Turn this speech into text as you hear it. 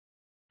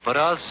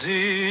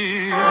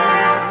Brasil,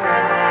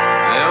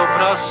 é o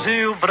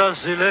Brasil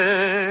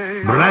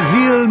brasileiro.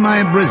 Brazil,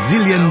 my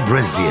Brazilian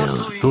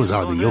Brazil. Those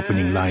are the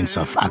opening lines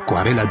of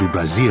Aquarela do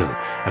Brasil,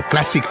 a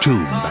classic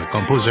tune by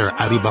composer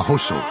Ari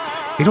Barroso.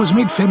 It was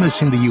made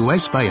famous in the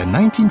US by a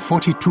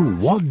 1942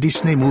 Walt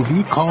Disney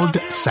movie called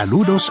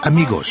Saludos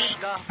Amigos.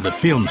 The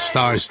film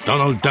stars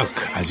Donald Duck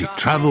as he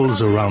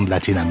travels around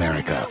Latin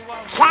America.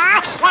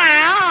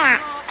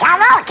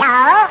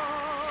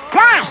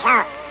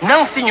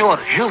 Não, senhor.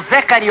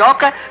 José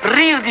Carioca,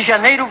 Rio de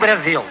Janeiro,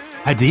 Brasil.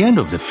 At the end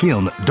of the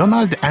film,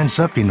 Donald ends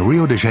up in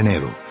Rio de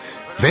Janeiro.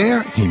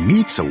 There, he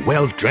meets a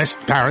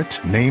well-dressed parrot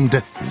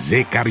named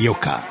Zé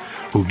Carioca,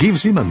 who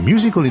gives him a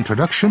musical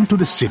introduction to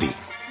the city.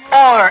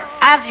 Or,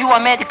 as you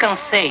Americans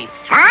say,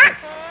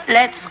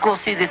 let's go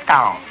see the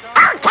town.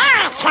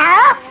 Okay, so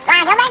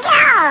where do we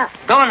go?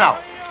 Donald,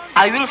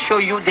 I will show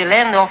you the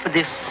land of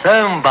the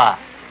samba.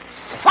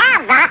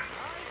 Samba?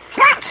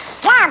 What's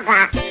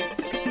samba?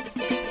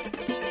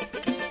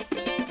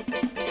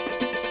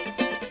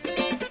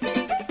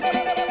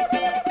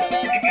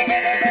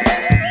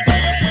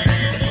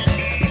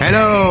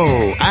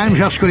 Hello, I'm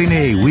Georges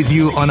Collinet with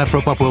you on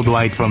Afropop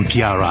Worldwide from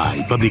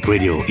PRI, Public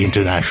Radio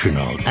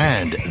International.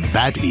 And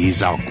that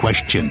is our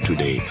question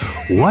today.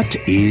 What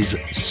is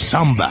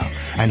samba?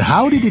 And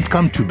how did it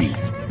come to be?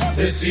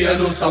 Se esse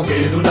ano o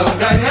Salgueiro não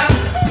ganhar,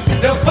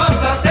 eu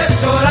posso até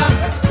chorar,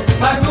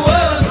 mas no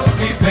ano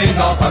que vem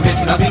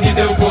novamente na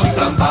avenida eu vou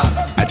sambar.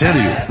 I tell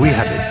you, we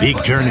have a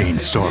big journey in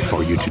store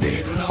for you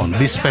today on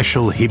this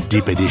special Hip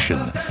Deep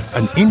edition.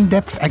 An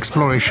in-depth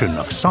exploration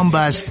of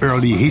samba's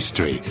early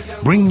history,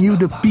 bringing you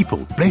the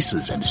people,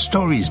 places, and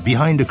stories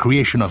behind the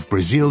creation of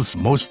Brazil's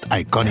most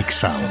iconic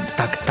sound.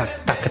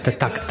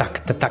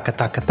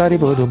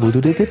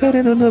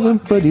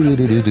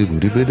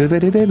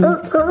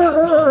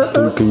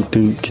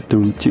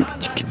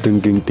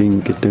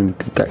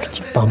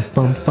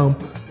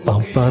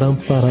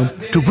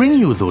 To bring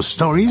you those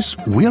stories,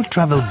 we'll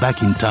travel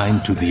back in time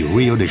to the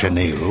Rio de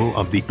Janeiro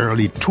of the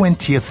early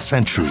 20th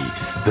century,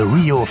 the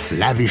Rio of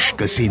lavish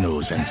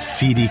casinos and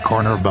seedy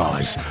corner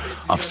bars,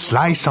 of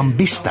sly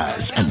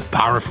sambistas and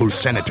powerful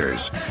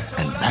senators,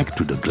 and back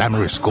to the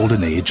glamorous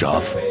golden age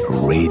of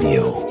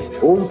radio.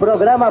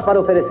 Programa para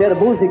oferecer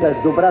músicas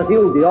do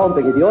Brasil de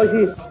ontem e de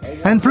hoje.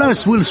 And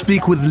plus, we'll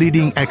speak with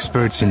leading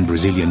experts in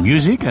Brazilian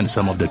music and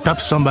some of the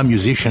top samba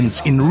musicians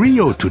in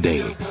Rio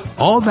today.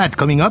 All that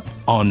coming up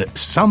on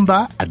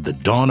Samba at the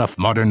Dawn of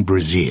Modern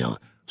Brazil.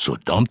 So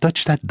don't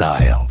touch that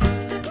dial.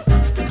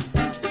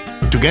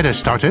 To get us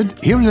started,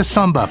 here is a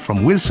samba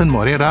from Wilson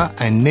Moreira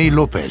and Ney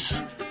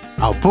Lopes.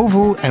 Ao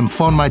povo em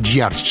forma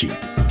de arte.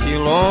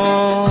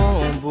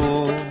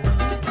 Quilombo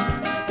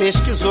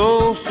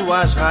pesquisou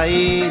suas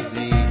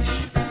raízes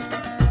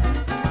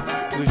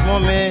dos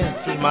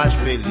momentos mais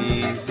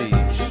felizes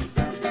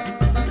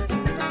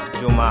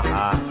de uma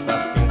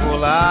raça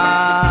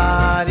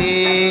singular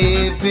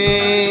e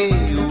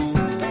veio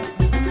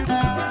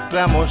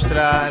pra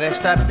mostrar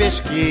esta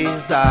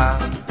pesquisa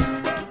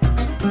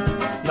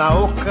na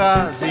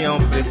ocasião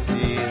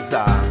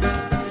precisa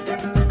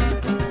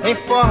em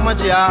forma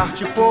de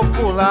arte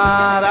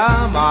popular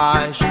a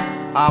mais.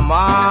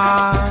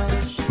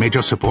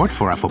 Major support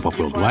for Afropop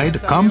Worldwide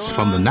comes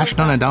from the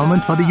National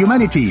Endowment for the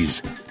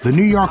Humanities, the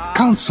New York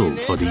Council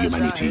for the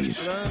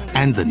Humanities,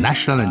 and the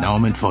National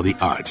Endowment for the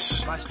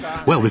Arts.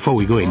 Well, before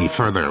we go any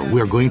further,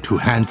 we're going to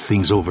hand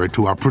things over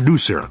to our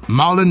producer,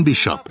 Marlon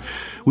Bishop.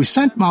 We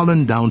sent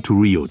Marlon down to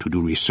Rio to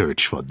do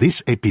research for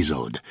this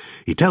episode.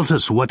 He tells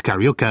us what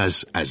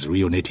cariocas, as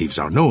Rio natives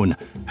are known,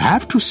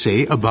 have to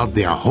say about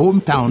their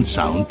hometown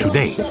sound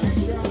today.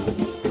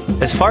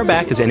 As far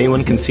back as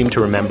anyone can seem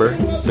to remember,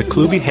 the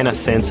Clube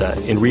Renascença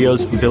in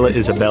Rio's Villa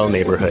Isabel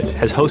neighborhood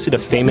has hosted a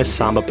famous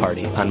samba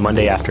party on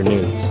Monday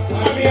afternoons.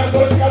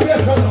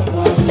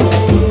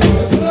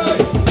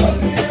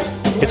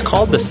 It's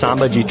called the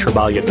Samba de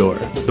Trabalhador,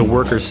 the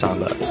workers'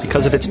 samba,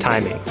 because of its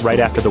timing, right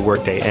after the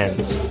workday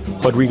ends.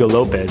 Rodrigo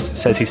Lopez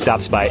says he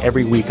stops by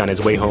every week on his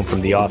way home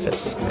from the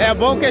office. É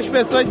bom que as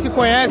pessoas se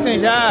conhecem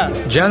já.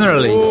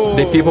 Generally,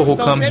 the people who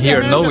come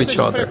here know each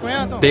other.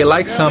 They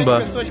like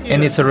samba,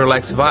 and it's a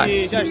relaxed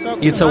vibe.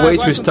 It's a way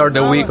to start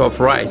the week off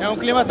right. É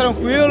clima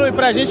tranquilo e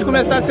pra gente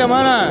começar a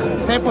semana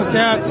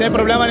 100%, sem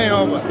problema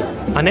nenhum.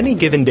 On any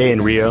given day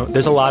in Rio,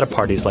 there's a lot of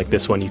parties like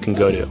this one you can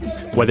go to,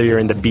 whether you're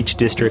in the beach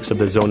districts of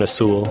the Zona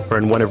Sul or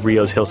in one of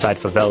Rio's hillside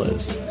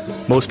favelas.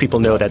 Most people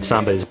know that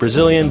samba is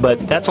Brazilian, but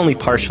that's only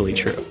partially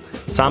true.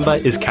 Samba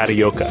is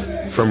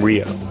carioca, from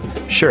Rio.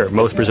 Sure,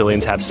 most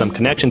Brazilians have some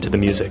connection to the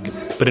music,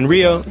 but in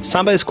Rio,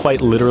 samba is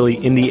quite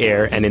literally in the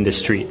air and in the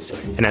streets,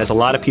 and as a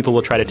lot of people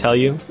will try to tell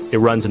you, it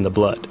runs in the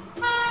blood.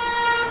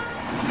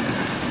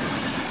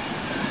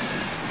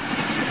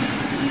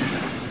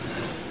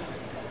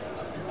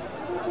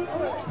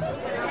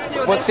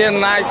 Você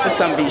nasce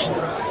sambista.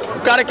 O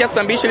cara que é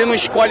sambista, ele não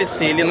escolhe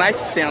ser, ele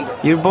nasce sendo.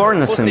 You're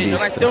born a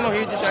sambista.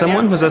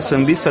 Someone who's a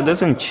sambista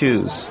doesn't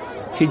choose.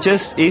 He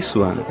just is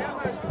one.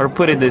 Or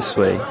put it this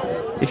way,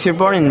 if you're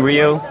born in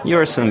Rio,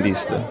 you're a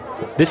sambista.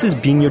 This is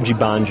Binho de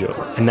Banjo,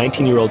 a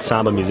 19-year-old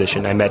samba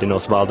musician I met in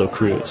Osvaldo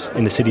Cruz,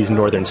 in the city's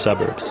northern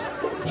suburbs.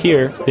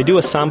 Here, they do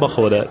a samba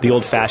roda the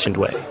old-fashioned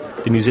way,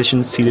 the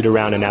musicians seated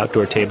around an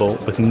outdoor table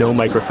with no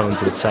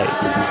microphones in sight.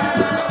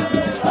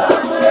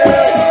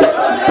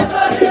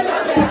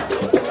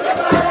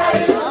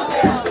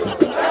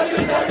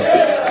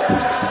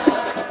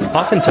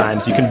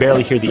 Oftentimes, you can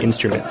barely hear the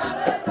instruments.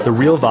 The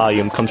real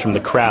volume comes from the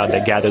crowd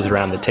that gathers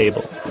around the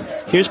table.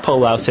 Here's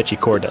Paulao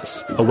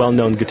Sechicordas, a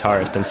well-known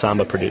guitarist and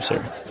samba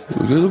producer.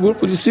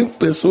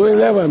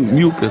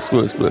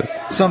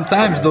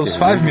 Sometimes those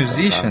 5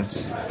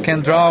 musicians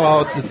can draw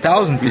out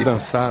 1,000 people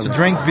to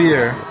drink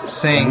beer,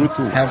 sing,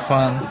 have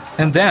fun,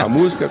 and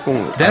dance.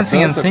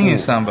 Dancing and singing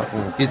samba,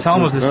 it's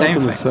almost the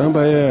same thing.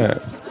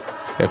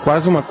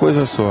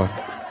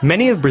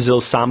 Many of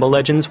Brazil's samba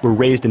legends were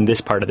raised in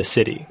this part of the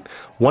city.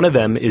 One of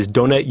them is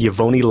Dona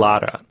Ivone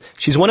Lara.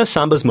 She's one of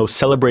samba's most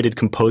celebrated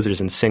composers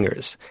and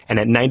singers, and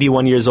at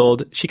 91 years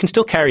old, she can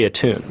still carry a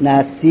tune.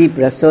 Nasci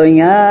pra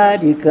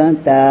sonhar e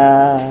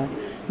cantar,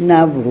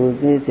 na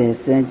blusa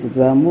incessante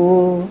do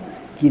amor,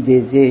 que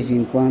desejo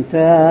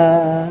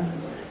encontrar.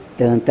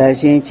 Tanta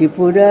gente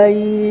por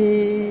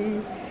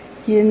aí,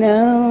 que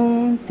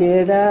não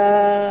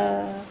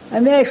terá. A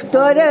minha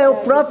história é o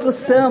próprio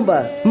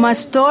samba. My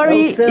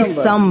story is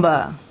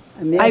samba.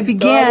 I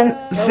began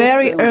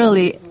very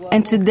early,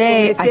 and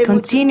today I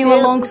continue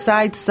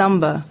alongside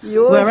samba,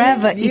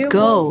 wherever it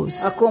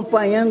goes.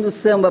 Acompanhando o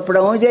samba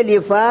para onde ele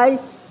vai.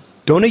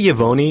 Dona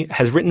Ivone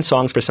has written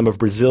songs for some of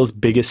Brazil's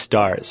biggest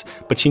stars,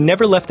 but she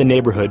never left the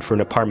neighborhood for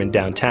an apartment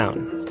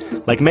downtown.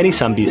 Like many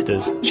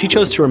sambistas, she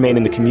chose to remain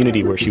in the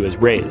community where she was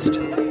raised.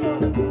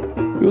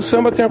 E o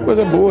samba tem uma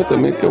coisa boa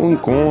também, que é um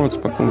encontro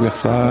para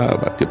conversar,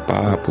 bater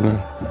papo, né?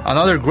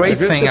 Another great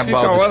thing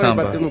about the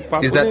samba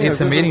is that it's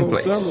a meeting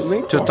place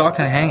to talk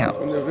and hang out.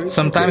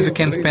 Sometimes you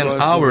can spend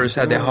hours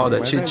at the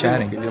roda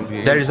chit-chatting.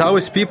 There is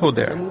always people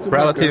there,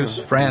 relatives,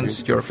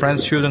 friends, your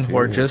friends' children who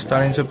are just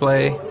starting to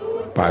play.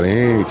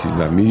 Parentes,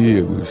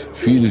 amigos,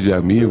 filhos de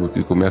amigos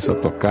que começam a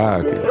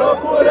tocar.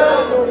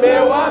 Procurando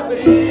meu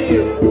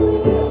abrigo.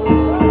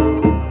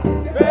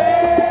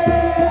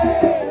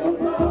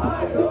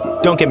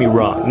 Don't get me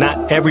wrong,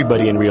 not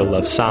everybody in Rio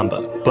loves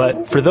samba,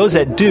 but for those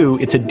that do,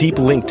 it's a deep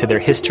link to their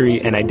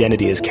history and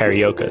identity as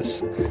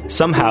cariocas.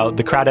 Somehow,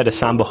 the crowd at a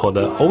samba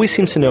roda always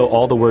seems to know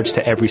all the words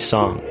to every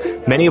song,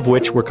 many of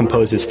which were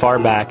composed as far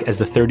back as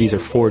the 30s or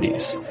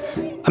 40s.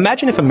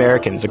 Imagine if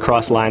Americans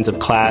across lines of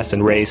class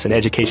and race and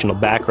educational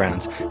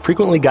backgrounds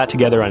frequently got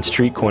together on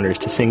street corners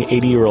to sing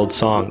 80-year-old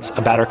songs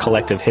about our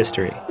collective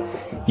history.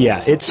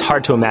 Yeah, it's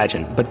hard to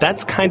imagine, but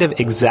that's kind of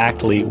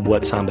exactly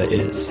what samba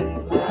is.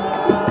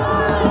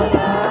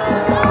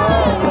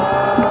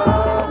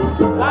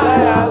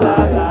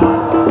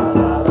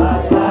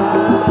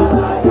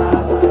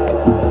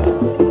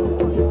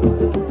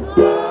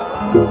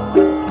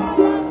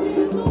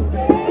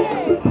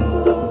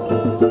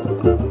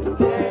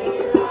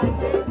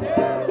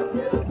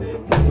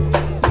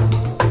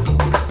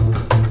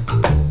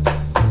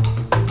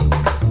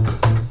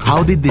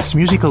 How did this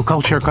musical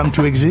culture come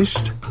to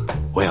exist?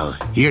 Well,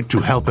 here to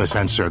help us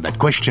answer that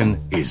question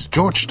is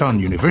Georgetown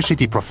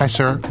University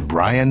professor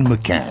Brian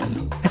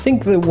McCann. I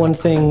think the one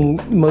thing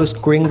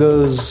most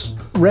gringos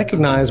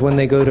recognize when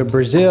they go to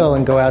Brazil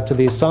and go out to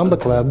these samba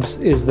clubs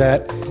is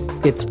that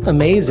it's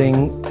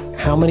amazing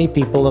how many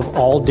people of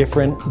all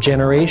different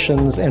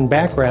generations and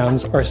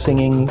backgrounds are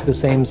singing the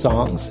same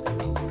songs.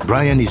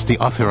 Brian is the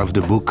author of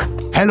the book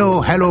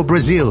Hello, Hello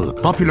Brazil,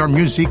 Popular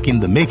Music in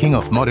the Making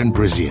of Modern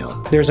Brazil.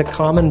 There's a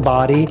common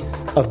body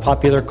of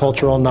popular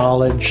cultural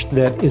knowledge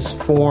that is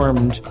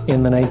formed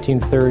in the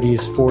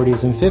 1930s,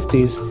 40s, and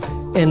 50s,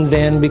 and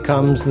then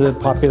becomes the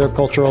popular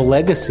cultural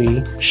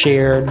legacy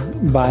shared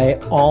by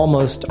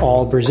almost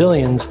all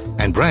Brazilians.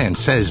 And Brian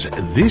says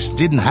this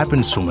didn't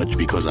happen so much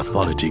because of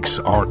politics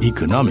or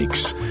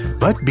economics,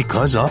 but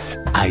because of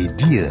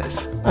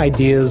ideas.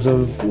 Ideas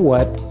of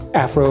what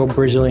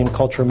Afro-Brazilian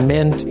culture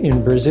meant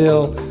in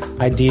Brazil,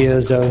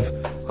 ideas of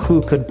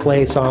who could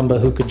play samba,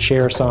 who could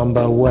share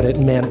samba, what it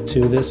meant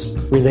to this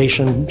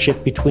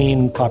relationship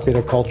between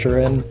popular culture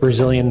and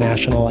Brazilian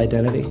national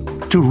identity.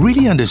 To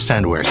really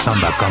understand where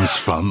samba comes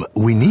from,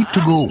 we need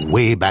to go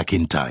way back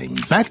in time,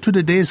 back to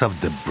the days of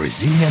the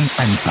Brazilian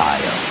Empire.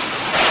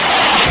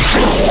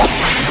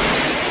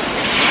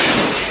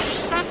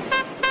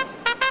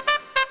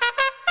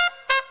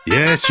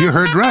 Yes, you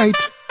heard right.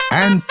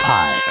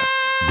 Empire.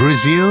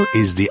 Brazil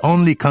is the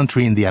only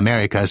country in the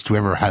Americas to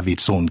ever have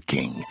its own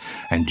king.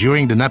 And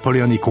during the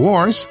Napoleonic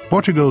Wars,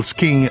 Portugal's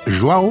King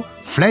João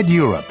fled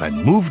Europe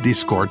and moved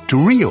his court to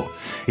Rio.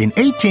 In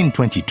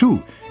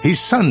 1822,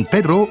 his son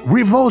Pedro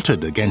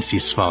revolted against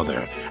his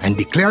father and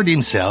declared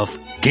himself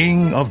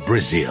King of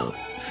Brazil.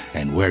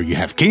 And where you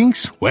have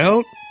kings,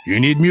 well,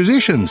 you need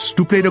musicians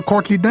to play the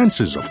courtly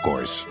dances, of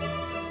course.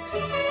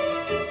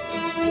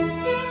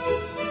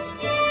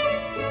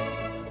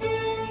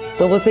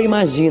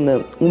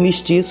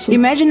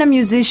 Imagine a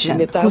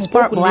musician who's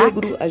part black,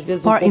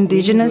 part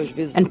indigenous,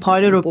 and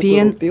part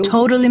European,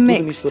 totally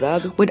mixed,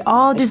 with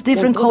all this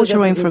different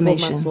cultural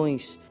information.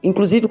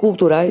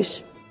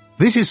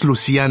 This is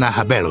Luciana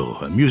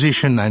Rabelo, a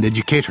musician and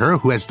educator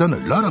who has done a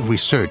lot of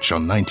research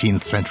on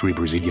 19th century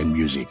Brazilian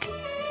music.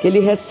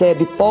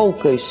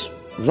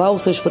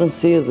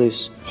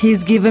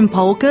 He's given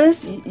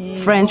polkas,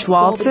 French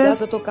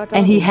waltzes,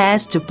 and he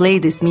has to play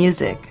this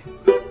music.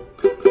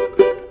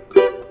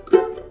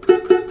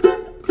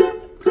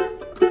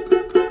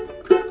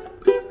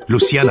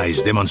 Luciana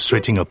is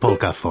demonstrating a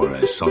polka for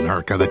us on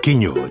her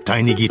cavaquinho, a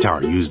tiny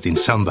guitar used in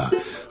samba.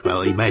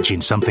 Well, imagine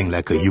something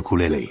like a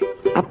ukulele.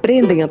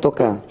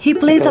 He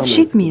plays off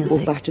sheet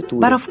music,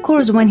 but of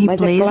course when he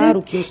plays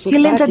it, he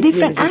lends a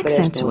different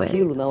accent to it.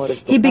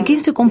 He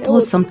begins to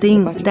compose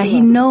something that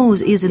he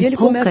knows isn't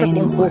polka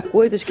anymore,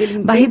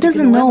 but he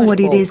doesn't know what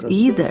it is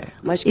either.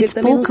 It's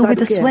polka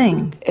with a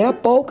swing.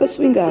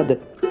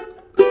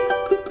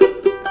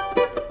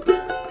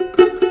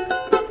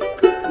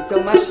 Isso é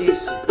o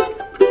machixe,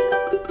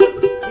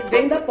 que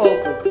vem da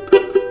polka.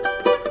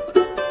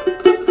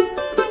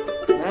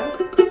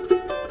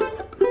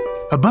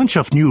 A bunch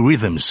of new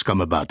rhythms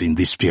come about in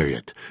this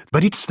period,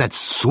 but it's that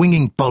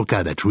swinging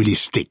polka that really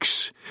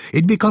sticks.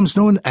 It becomes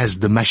known as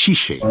the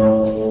machixe.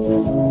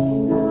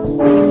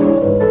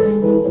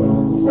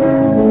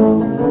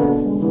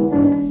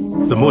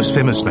 The most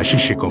famous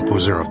machixe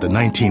composer of the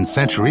 19th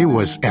century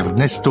was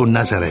Ernesto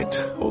Nazaret,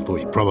 although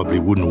he probably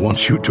wouldn't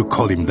want you to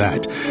call him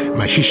that.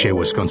 Machixe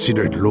was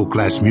considered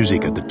low-class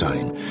music at the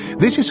time.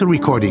 This is a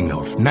recording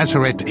of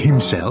Nazaret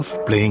himself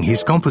playing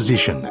his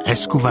composition,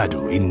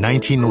 Escovado, in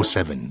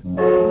 1907.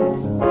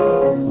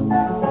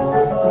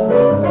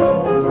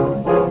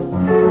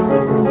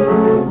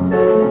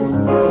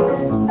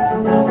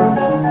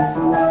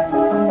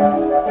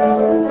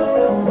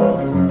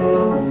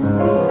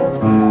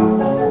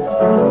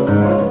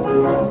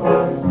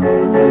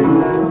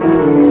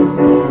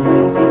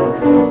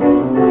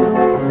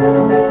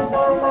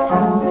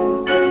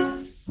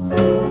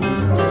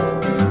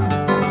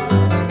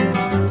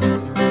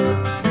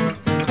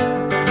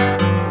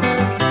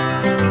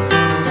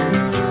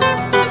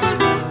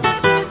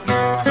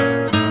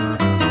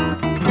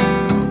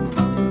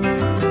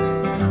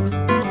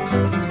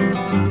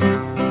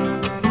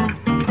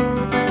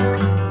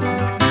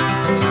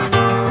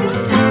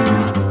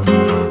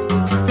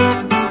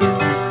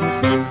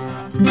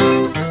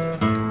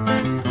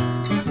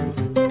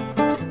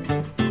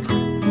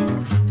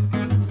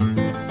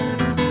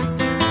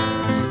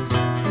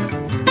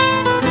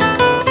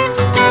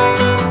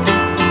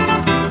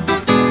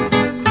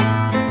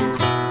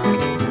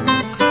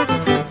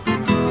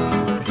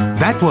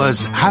 That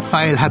was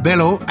Rafael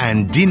Rabelo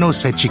and Dino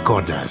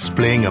Setchicordas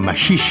playing a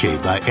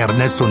machixe by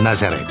Ernesto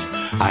Nazaret.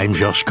 I'm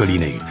Georges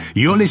Collinet.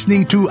 You're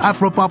listening to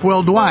Afropop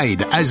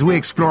Worldwide as we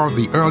explore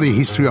the early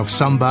history of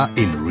samba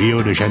in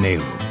Rio de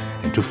Janeiro.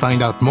 And to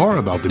find out more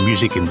about the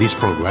music in this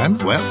program,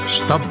 well,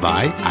 stop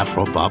by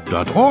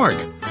afropop.org.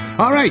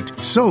 All right,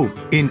 so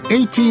in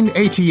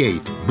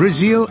 1888,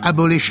 Brazil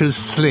abolishes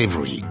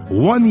slavery.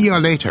 1 year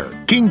later,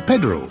 King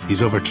Pedro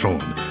is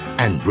overthrown,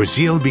 and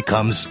Brazil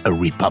becomes a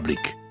republic.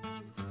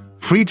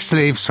 Freed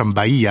slaves from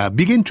Bahia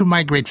begin to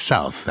migrate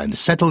south and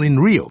settle in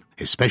Rio,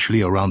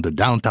 especially around the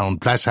downtown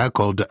plaza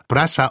called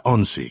Praça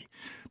 11.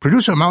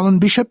 Producer Marlon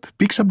Bishop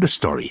picks up the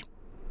story.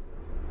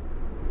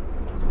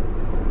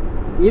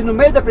 E no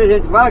meio da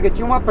Presidente Vargas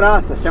tinha uma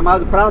praça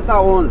chamada Praça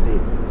 11.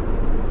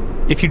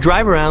 If you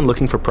drive around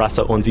looking for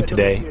Praça 11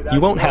 today,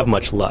 you won't have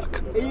much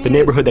luck. The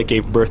neighborhood that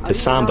gave birth to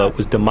samba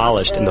was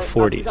demolished in the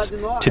 40s.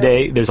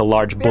 Today, there's a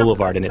large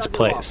boulevard in its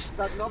place.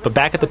 But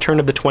back at the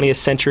turn of the 20th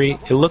century,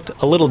 it looked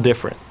a little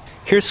different.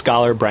 Here's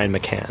scholar Brian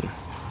McCann.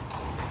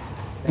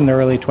 In the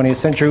early 20th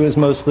century, it was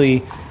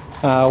mostly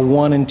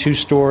 1- and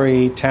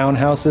 2-story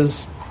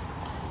townhouses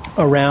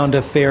around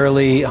a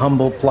fairly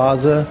humble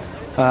plaza,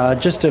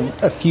 just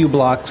a few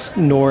blocks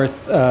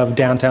north of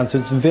downtown. So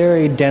it's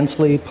very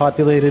densely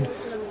populated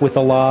with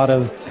a lot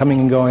of coming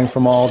and going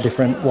from all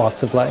different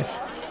walks of life.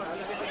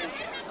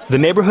 The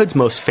neighborhood's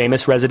most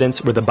famous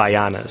residents were the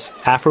Baianas,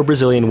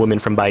 Afro-Brazilian women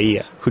from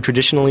Bahia, who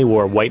traditionally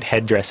wore white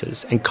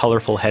headdresses and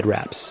colorful head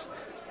wraps.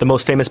 The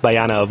most famous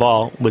Baiana of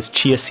all was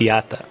Tia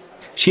Ciata.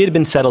 She had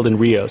been settled in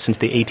Rio since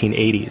the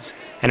 1880s,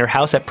 and her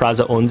house at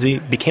Praça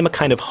 11 became a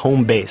kind of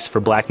home base for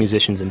black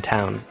musicians in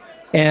town.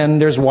 And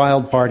there's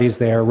wild parties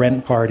there,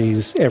 rent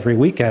parties every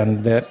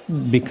weekend that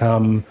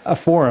become a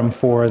forum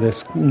for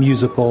this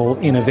musical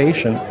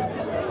innovation.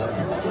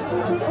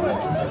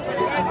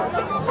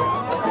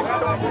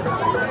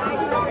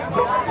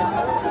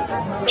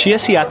 Tia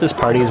Ciata's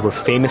parties were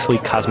famously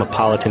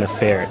cosmopolitan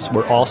affairs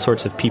where all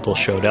sorts of people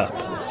showed up.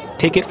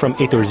 Take it from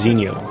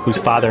Heitorzinho, whose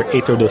father,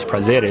 Heitor dos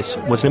Prazeres,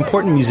 was an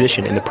important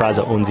musician in the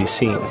Praça 11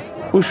 scene.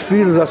 Os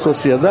filhos da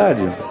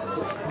sociedade,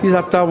 que já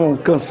estavam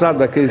cansados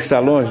daqueles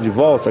salões de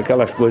valsa,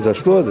 aquelas coisas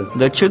todas.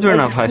 The children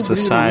of high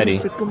society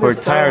were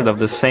tired of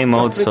the same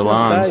old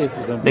salons.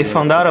 They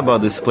found out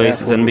about these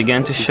places and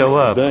began to show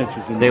up.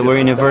 They were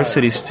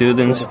university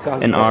students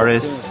and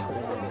artists,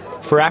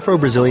 For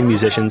Afro-Brazilian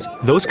musicians,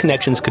 those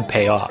connections could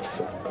pay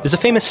off. There's a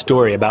famous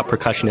story about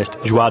percussionist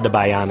João da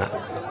Baiana.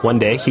 One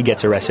day, he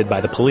gets arrested by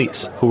the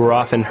police, who were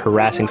often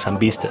harassing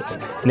sambistas,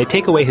 and they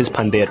take away his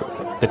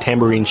pandeiro, the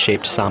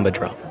tambourine-shaped samba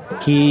drum.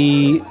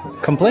 He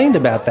complained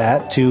about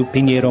that to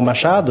Pinheiro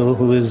Machado,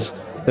 who is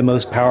the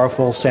most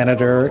powerful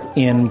senator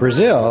in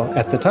Brazil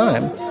at the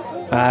time.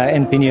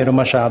 And Pinheiro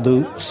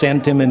Machado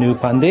sent him a new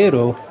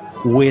pandeiro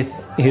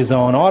with his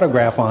own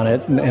autograph on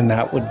it, and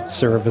that would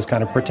serve as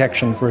kind of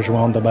protection for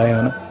João da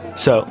Baiana.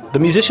 So, the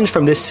musicians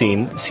from this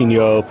scene,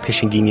 Senhor,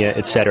 Pixinguinha,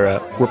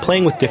 etc., were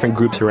playing with different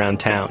groups around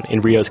town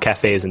in Rio's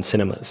cafes and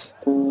cinemas.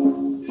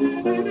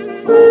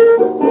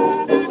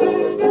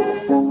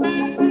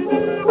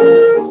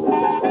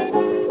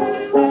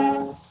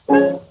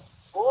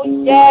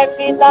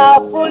 Chefe da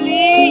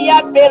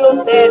folia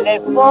pelo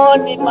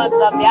telefone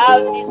manda me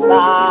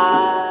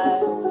avisar.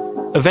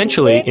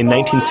 Eventually, in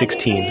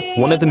 1916,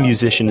 one of the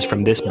musicians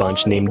from this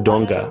bunch named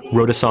Donga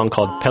wrote a song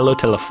called Pelo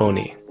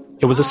Telefone.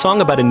 It was a song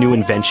about a new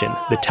invention,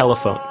 the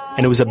telephone,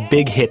 and it was a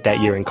big hit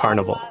that year in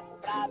Carnival.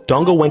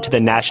 Donga went to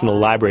the National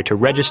Library to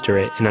register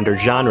it, and under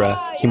genre,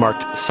 he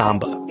marked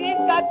samba.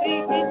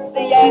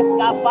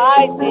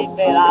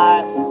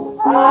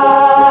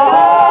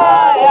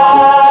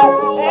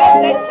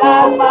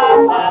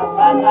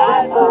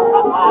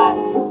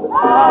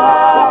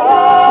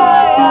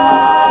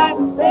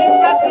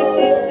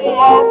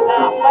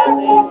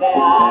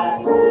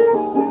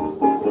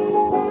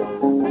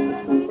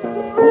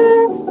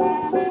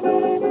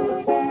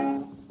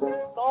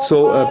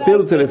 So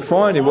Pelo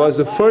Telefone was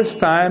the first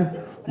time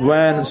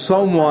when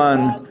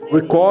someone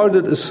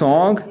recorded a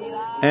song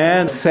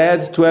and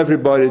said to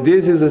everybody,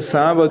 this is a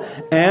samba,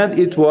 and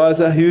it was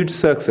a huge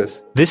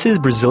success. This is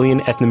Brazilian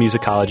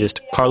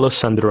ethnomusicologist Carlos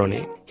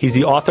Sandroni. He's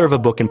the author of a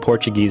book in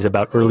Portuguese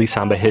about early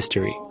samba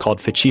history called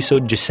Feitiço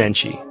de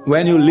Sente.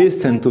 When you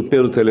listen to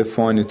Pelo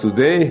Telefone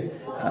today,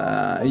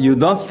 you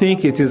don't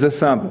think it is a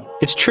samba.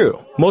 It's true.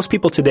 Most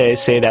people today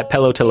say that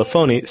Pelo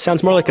Telefone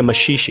sounds more like a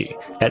machixe,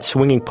 that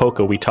swinging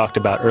polka we talked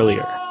about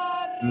earlier.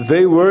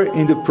 They were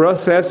in the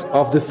process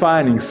of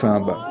defining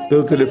samba.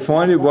 Pelo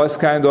Telefone was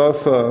kind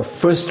of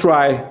first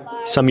try.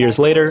 Some years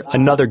later,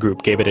 another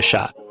group gave it a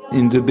shot.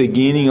 In the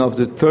beginning of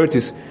the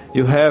 30s,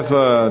 you have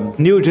a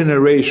new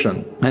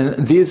generation. And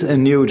this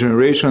new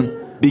generation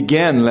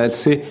began, let's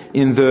say,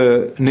 in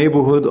the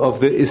neighborhood of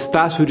the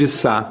Estácio de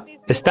Sá.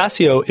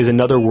 Estácio is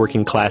another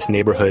working-class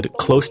neighborhood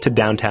close to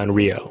downtown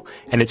Rio,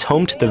 and it's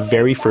home to the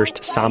very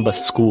first samba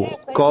school.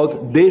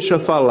 Called Deixa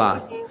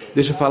Falar.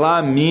 Deixa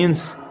Falar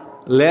means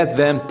let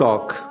them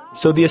talk.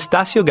 So the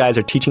Estácio guys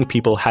are teaching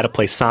people how to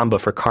play samba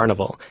for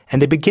Carnival,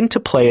 and they begin to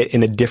play it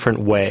in a different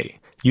way,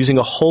 using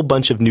a whole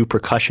bunch of new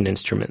percussion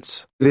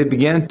instruments. They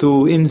began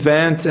to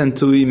invent and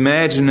to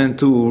imagine and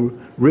to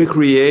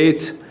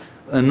recreate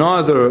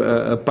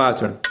another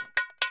pattern.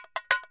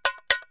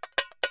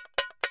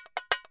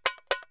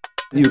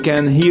 You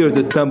can hear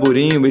the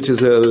tamborim, which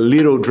is a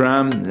little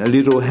drum, a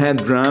little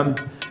hand drum,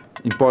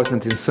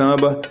 important in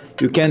samba.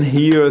 You can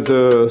hear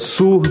the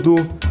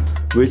surdo,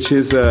 which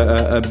is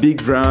a big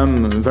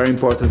drum, very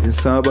important in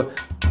samba.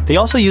 They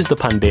also use the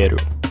pandeiro.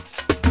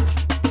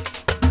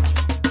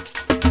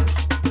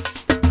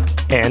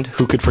 And,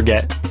 who could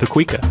forget, the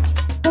cuica.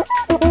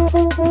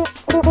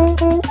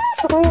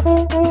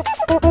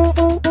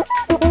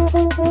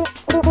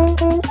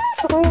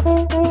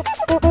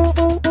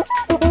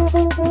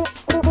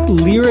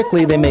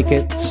 Lyrically, they make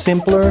it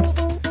simpler.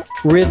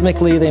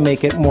 Rhythmically, they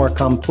make it more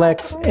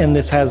complex, and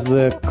this has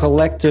the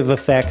collective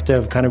effect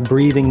of kind of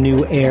breathing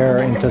new air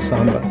into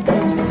samba.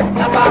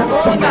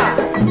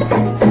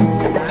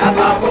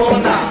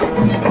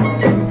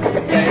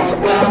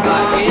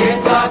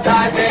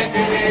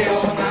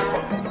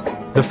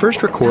 The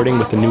first recording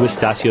with the new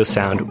Estácio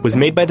sound was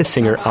made by the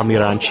singer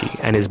Almirante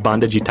and his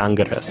Banda de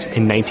Tangaras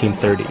in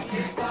 1930.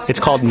 It's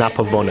called Na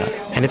Pavona,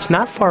 and it's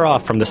not far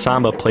off from the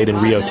samba played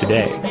in Rio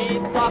today.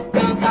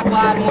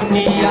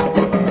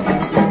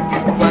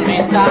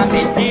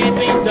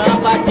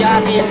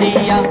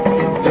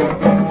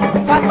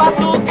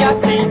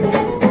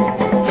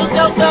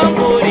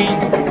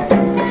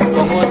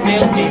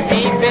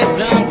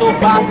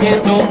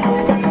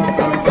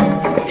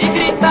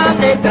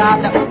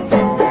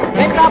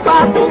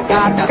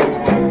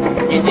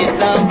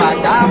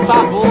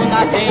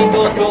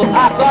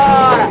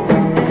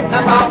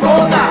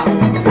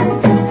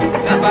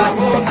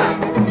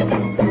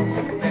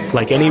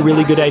 Like any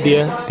really good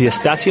idea, the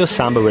Estácio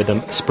samba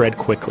rhythm spread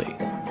quickly.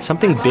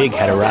 Something big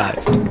had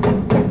arrived.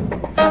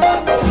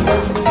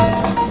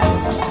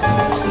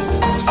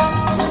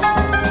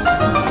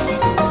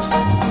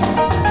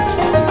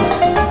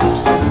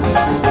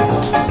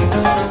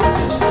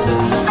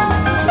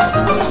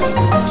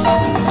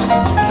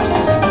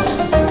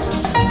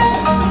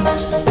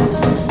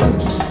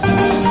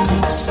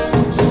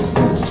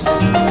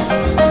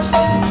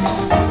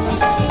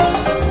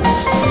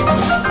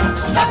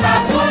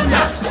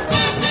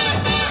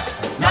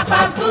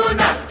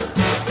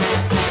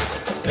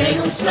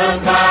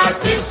 Samba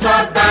que só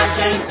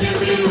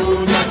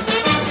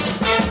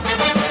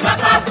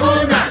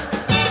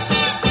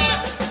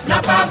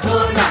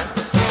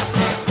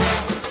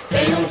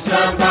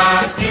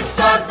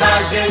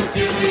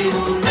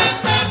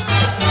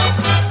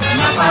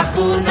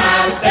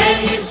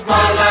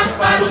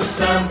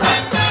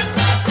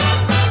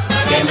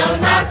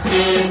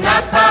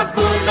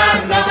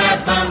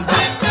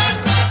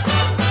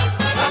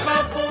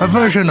A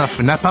version of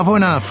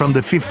Napavona from the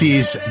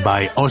 50s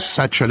by Os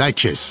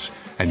Sacholaches,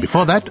 and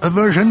before that, a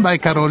version by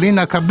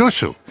Carolina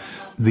Cardoso.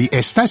 The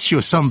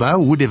Estácio Samba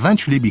would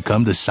eventually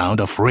become the sound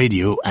of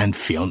radio and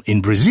film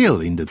in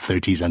Brazil in the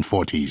 30s and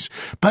 40s,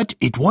 but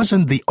it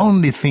wasn't the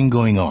only thing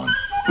going on.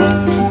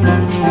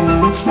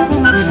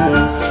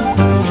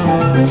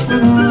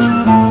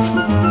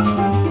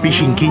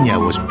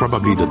 Pichinguinha was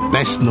probably the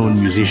best-known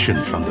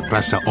musician from the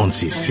Praça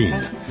 11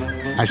 scene.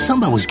 As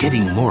samba was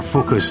getting more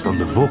focused on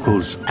the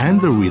vocals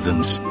and the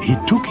rhythms, he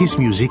took his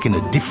music in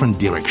a different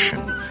direction.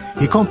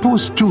 He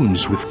composed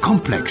tunes with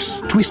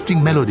complex,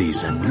 twisting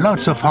melodies and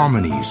lots of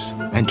harmonies.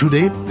 And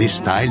today, this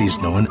style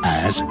is known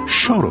as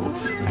choro,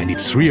 and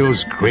it's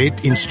Rio's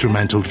great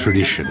instrumental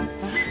tradition.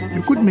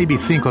 You could maybe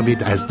think of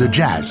it as the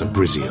jazz of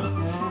Brazil.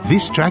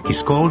 This track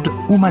is called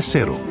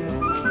Umacero.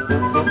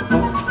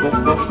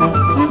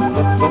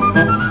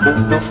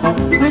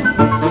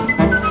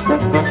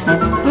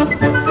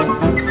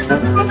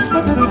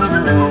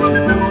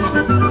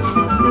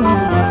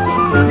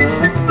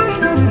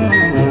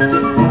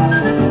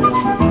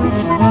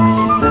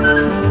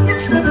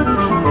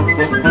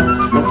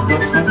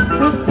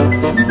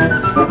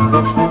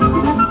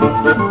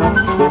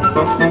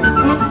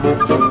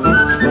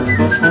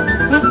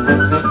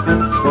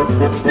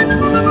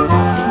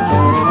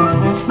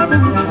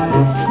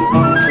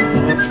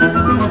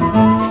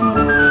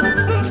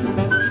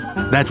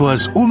 That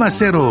was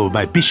Umacero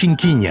by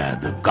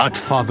Pichinguinha, the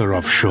godfather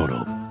of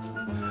choro.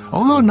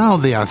 Although now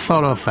they are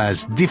thought of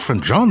as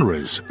different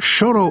genres,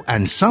 choro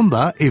and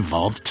samba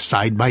evolved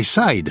side by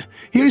side.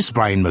 Here's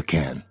Brian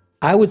McCann.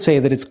 I would say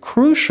that it's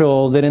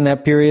crucial that in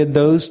that period,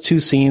 those two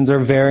scenes are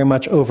very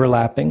much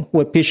overlapping.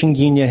 What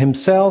Pichinguinha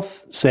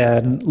himself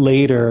said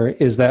later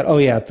is that, oh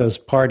yeah, at those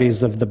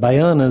parties of the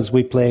Baianas,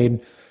 we played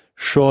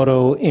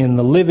choro in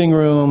the living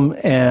room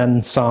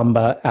and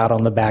samba out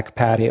on the back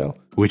patio.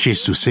 Which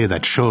is to say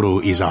that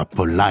choro is our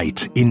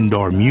polite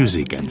indoor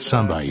music and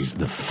samba is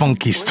the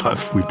funky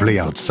stuff we play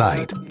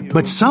outside.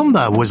 But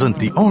samba wasn't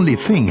the only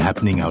thing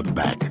happening out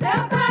back.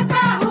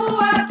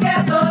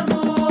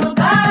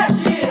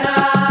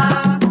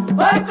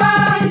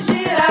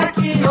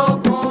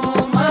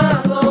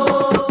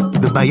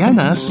 The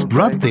Baianas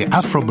brought their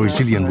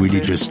Afro-Brazilian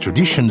religious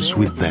traditions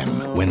with them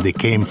when they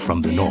came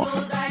from the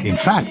north. In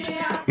fact,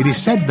 it is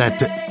said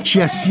that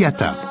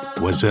Chiaciata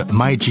was a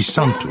Maiji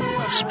Santo,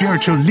 a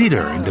spiritual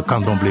leader in the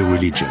Candomblé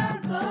religion.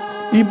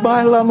 E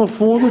mais lá no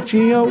fundo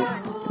tinha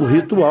o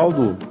ritual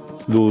do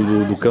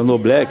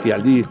candomblé, que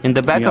ali... In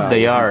the back of the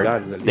yard,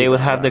 they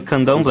would have the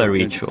candomblé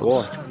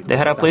rituals. They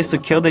had a place to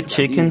kill the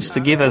chickens to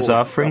give as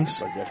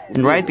offerings,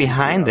 and right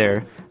behind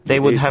there, they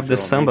would have the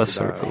samba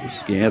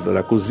circles. Que entra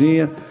da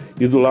cozinha,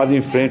 e do lado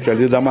em frente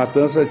ali da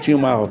matança tinha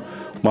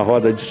uma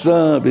roda de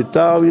samba e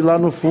tal, e lá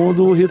no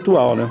fundo o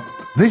ritual, né?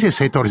 This is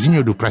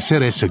Heitorzinho do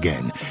Prazeres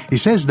again. He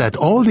says that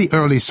all the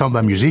early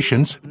samba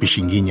musicians,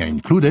 Pichinguinha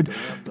included,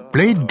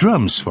 played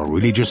drums for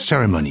religious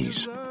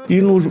ceremonies. E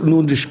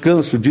no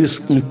descanso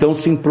disso, então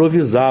se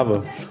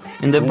improvisava.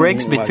 In the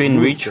breaks between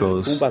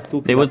rituals,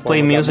 they would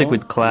play music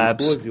with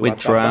claps, with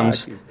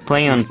drums,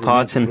 playing on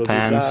pots and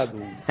pans,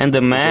 and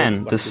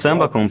the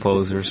samba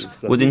composers,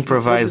 would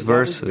improvise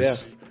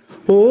verses.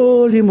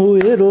 Ô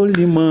limoeiro, ô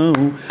limão,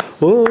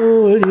 ô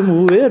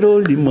limoeiro, ô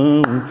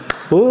limão,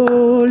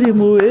 ô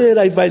limoeiro,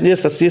 aí vai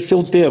nesse assim, esse é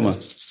o tema.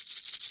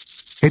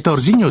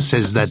 Heitorzinho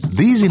says that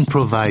these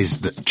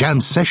improvised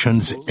jam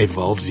sessions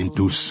evolved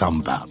into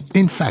samba.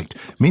 In fact,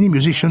 many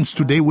musicians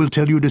today will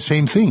tell you the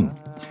same thing,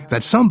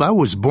 that samba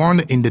was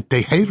born in the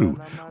terreiro,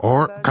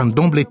 or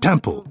candomblé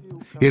temple.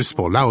 Here's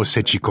por Lao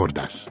Sete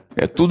Cordas.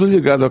 É tudo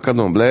ligado ao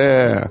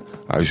candomblé,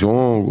 a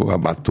jongo, a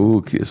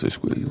batuque, essas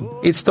coisas.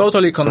 It's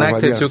totally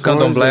connected to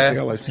candomblé,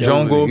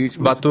 jongo,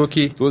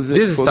 batuque,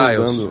 these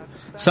styles.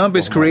 Samba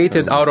is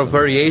created out of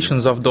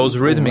variations of those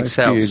rhythmic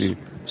cells.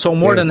 So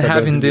more than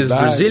having this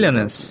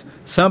Brazilianness,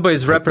 samba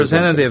is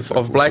representative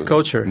of black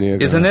culture,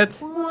 isn't it?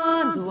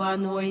 Quando a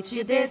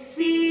noite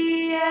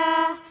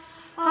descia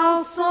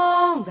ao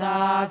som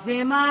da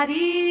Ave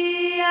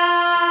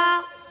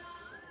Maria.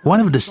 One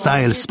of the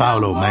styles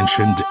Paulo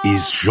mentioned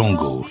is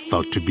jongo,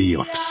 thought to be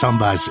of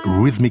samba's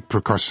rhythmic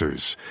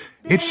precursors.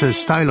 It's a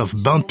style of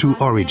Bantu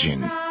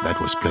origin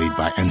that was played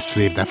by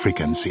enslaved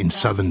Africans in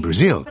southern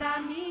Brazil.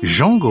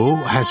 Jongo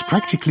has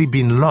practically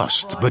been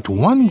lost, but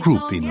one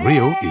group in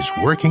Rio is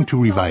working to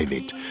revive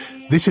it.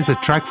 This is a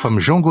track from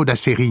Jongo da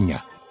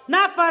Serrinha.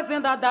 Na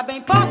fazenda da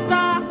bem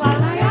posta,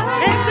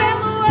 em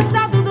pleno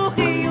estado do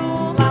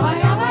Rio,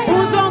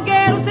 o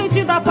jongueiro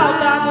sentindo a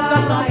falta do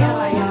caixão.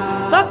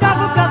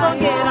 Tocava o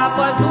candongueiro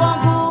após o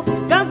ombu,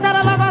 cantar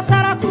a lava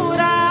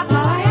saracura,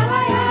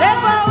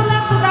 levou o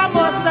lenço da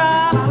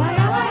moça,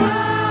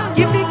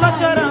 que ficou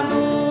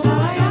chorando,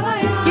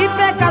 que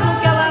pecado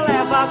que ela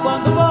leva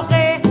quando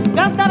morrer,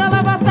 cantar a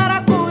lava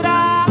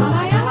saracura,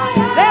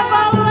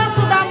 levou o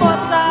lenço da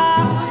moça,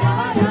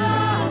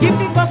 que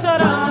ficou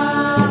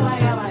chorando,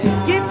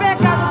 que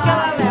pecado que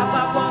ela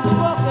leva quando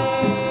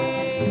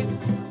morrer.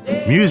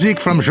 Music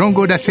from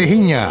Jongo da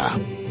Serrinha.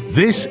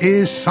 This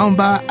is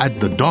Samba at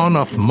the Dawn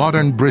of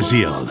Modern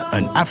Brazil,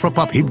 an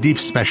Afropop Hip Deep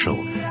special.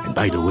 And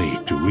by the way,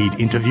 to read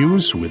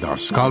interviews with our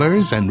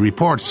scholars and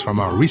reports from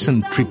our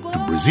recent trip to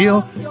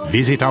Brazil,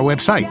 visit our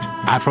website,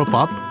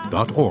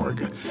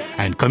 afropop.org.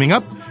 And coming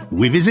up,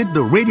 we visit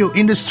the radio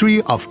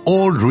industry of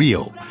Old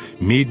Rio,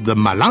 meet the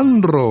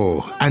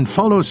malandro, and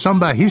follow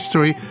samba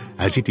history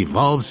as it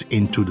evolves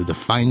into the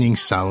defining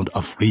sound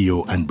of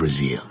Rio and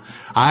Brazil.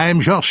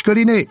 I'm Georges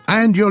Collinet,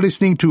 and you're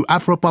listening to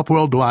Afropop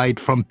Worldwide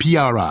from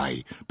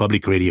PRI,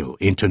 Public Radio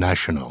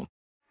International.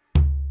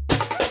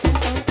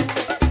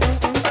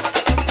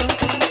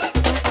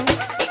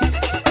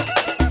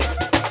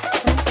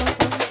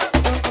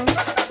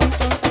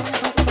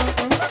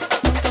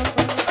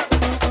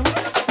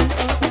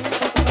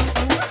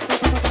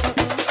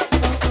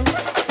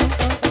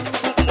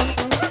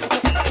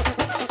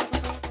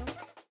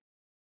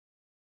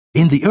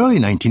 In the early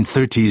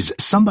 1930s,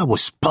 samba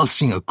was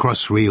pulsing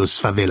across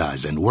Rio's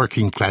favelas and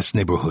working-class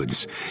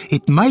neighborhoods.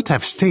 It might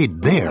have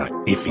stayed there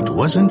if it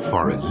wasn't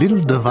for a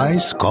little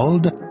device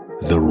called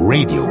the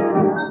radio.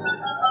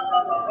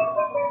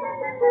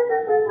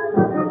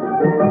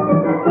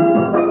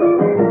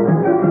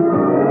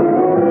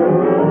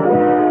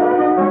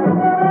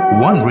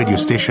 One radio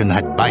station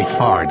had by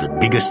far the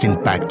biggest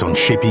impact on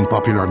shaping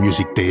popular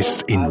music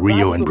tastes in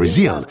Rio and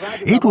Brazil.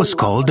 It was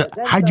called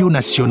Radio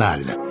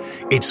Nacional.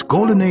 Its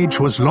golden age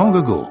was long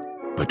ago,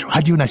 but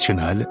Radio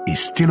Nacional is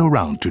still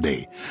around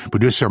today.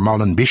 Producer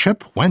Marlon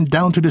Bishop went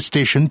down to the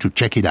station to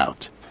check it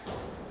out.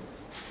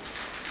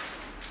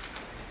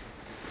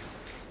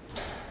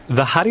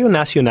 The Radio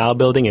Nacional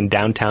building in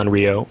downtown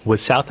Rio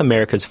was South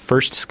America's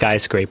first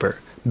skyscraper,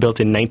 built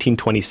in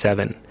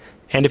 1927.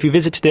 And if you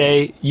visit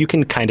today, you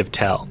can kind of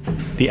tell.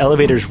 The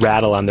elevators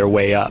rattle on their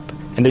way up,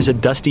 and there's a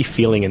dusty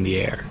feeling in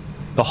the air.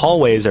 The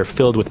hallways are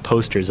filled with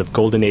posters of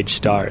Golden Age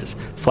stars,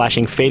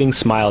 flashing fading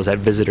smiles at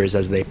visitors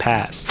as they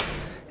pass.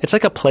 It's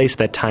like a place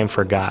that time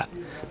forgot.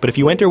 But if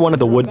you enter one of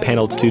the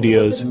wood-paneled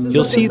studios,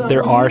 you'll see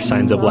there are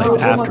signs of life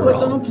after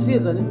all.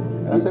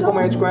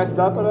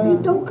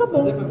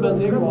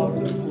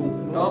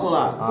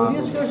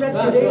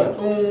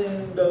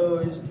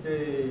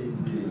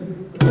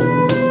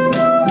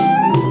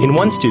 In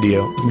one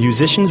studio,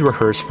 musicians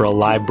rehearse for a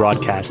live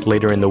broadcast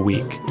later in the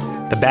week.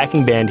 The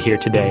backing band here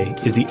today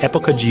is the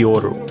Época de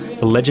Ouro,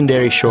 the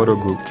legendary choro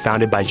group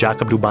founded by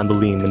Jacob do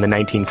Bandolim in the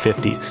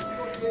 1950s.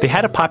 They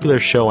had a popular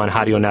show on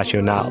Radio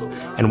Nacional,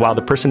 and while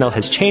the personnel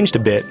has changed a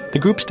bit, the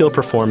group still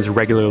performs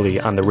regularly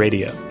on the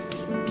radio.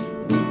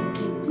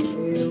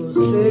 Eu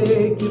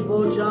sei que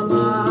vou te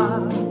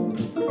amar,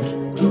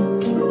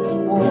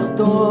 por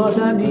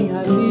toda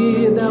minha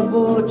vida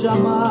vou te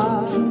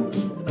amar.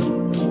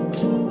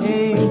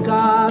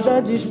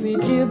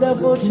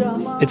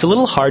 It's a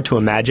little hard to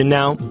imagine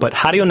now, but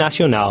Radio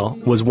Nacional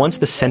was once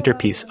the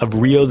centerpiece of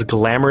Rio's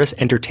glamorous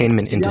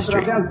entertainment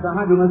industry. Radio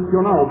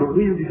Nacional do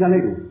Rio de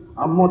Janeiro,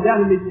 a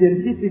moderna e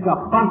científica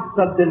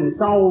pasta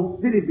dental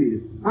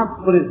Philips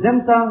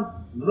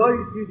apresenta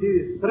Noite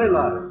de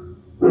Estrelas.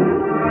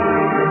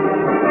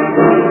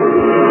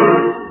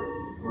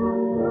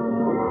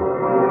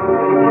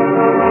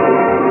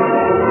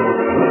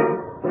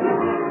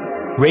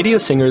 Radio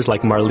singers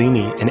like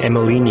Marlene and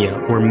Emelinia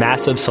were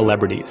massive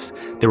celebrities.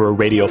 There were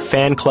radio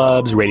fan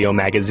clubs, radio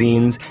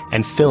magazines,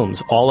 and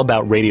films all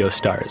about radio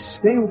stars.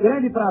 Tenho o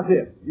grande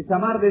prazer de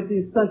chamar neste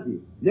instante,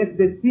 neste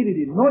desfile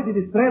de Noite de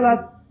Estrelas,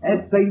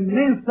 esta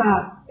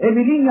imensa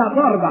Emelinia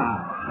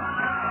Borba.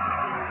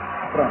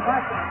 Pronto,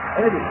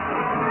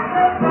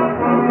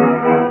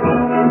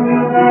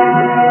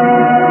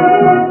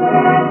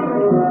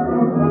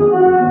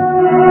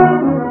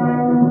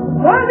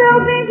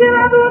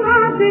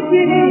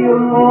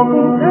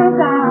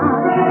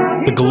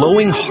 The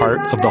glowing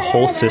heart of the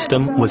whole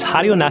system was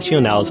Radio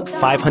Nacional's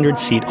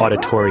 500-seat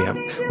auditorium,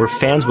 where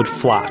fans would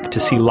flock to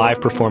see live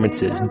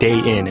performances day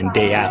in and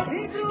day out.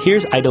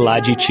 Here's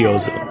Idelaji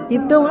Chioso.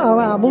 Então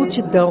a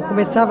multidão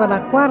começava na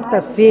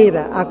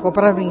quarta-feira a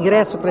comprar o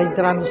ingresso para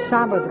entrar no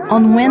sábado.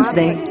 On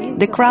Wednesday,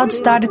 the crowd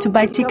started to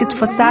buy tickets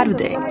for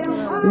Saturday.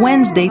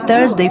 Wednesday,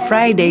 Thursday,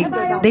 Friday,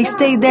 they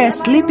stayed there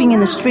sleeping in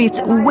the streets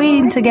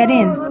waiting to get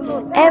in.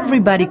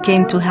 Everybody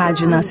came to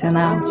Radio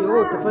Nacional.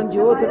 Fã de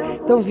outro,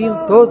 então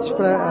vinham todos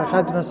para a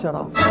Rádio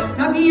Nacional.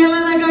 Cabinha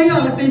lá na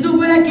gaiola, fez um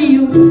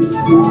buraquinho.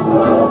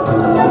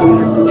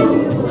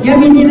 E a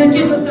menina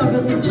que gostava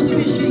de tudo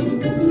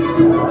bichinho.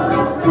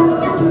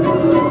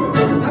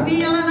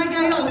 Cabinha lá na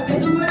gaiola,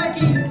 fez um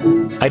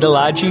buraquinho.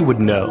 Idelaji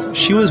would know.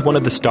 She was one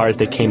of the stars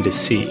they came to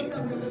see.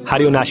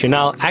 Radio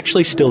Nacional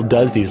actually still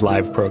does these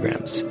live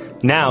programs.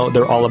 Now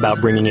they're all about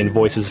bringing in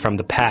voices from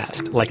the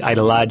past, like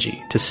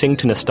Idelaji, to sing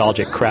to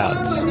nostalgic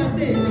crowds.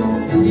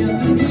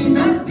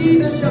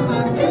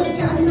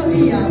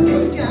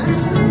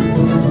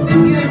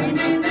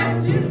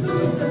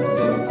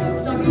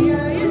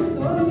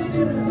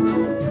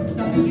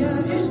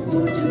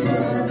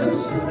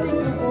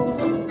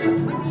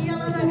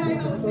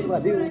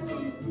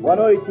 Boa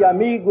noite,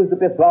 amigos do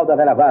pessoal da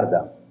Velha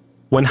Guarda.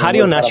 When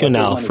Radio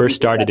Nacional first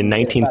started in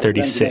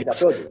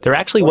 1936, there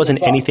actually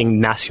wasn't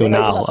anything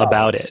nacional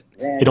about it.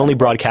 It only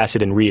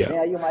broadcasted in Rio.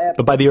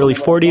 But by the early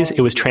 40s,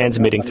 it was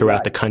transmitting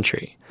throughout the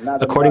country.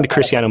 According to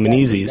Cristiano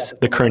Menezes,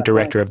 the current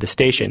director of the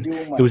station,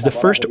 it was the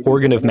first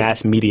organ of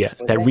mass media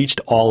that reached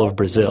all of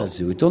Brazil.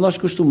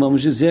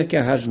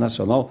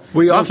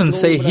 We often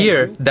say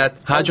here that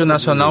Radio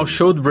Nacional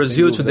showed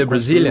Brazil to the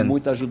Brazilian.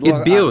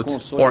 It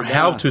built or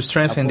helped to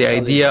strengthen the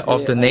idea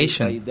of the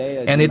nation,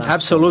 and it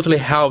absolutely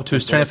helped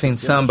to strengthen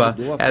samba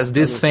as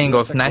this thing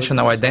of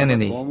national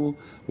identity.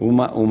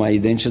 Uma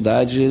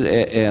identidade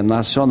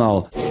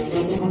nacional.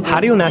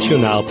 Radio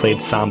Nacional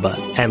played samba,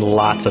 and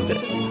lots of it.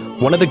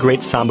 One of the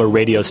great samba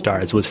radio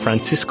stars was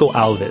Francisco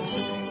Alves.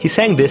 He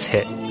sang this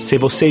hit, Se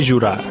Você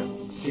Jurar.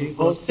 Se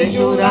você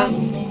jurar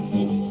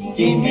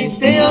que me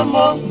tem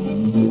amor,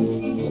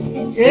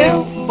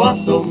 eu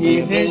posso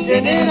me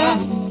regenerar.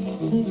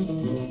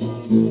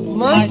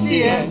 Mas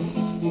se é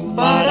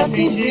para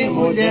fingir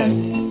mulher,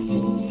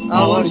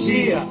 a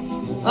orgia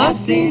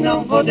assim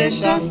não vou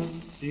deixar.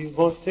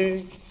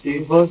 Se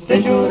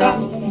você jurar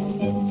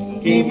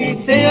que me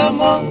tem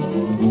amor,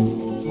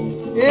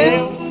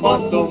 eu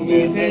posso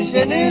me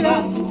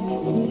regenerar.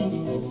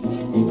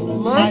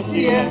 Mas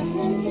se é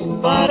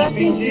para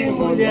fingir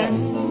mulher,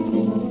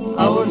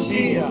 a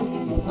orgia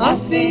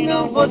assim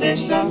não vou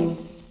deixar.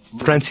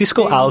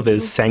 Francisco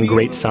Alves sang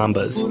great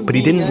sambas, but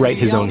he didn't write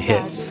his own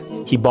hits.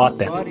 He bought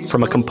them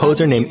from a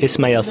composer named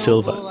Ismael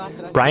Silva.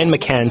 Brian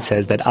McCann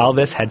says that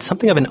Alves had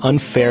something of an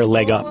unfair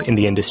leg up in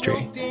the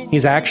industry.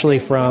 He's actually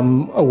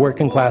from a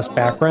working class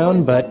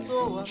background, but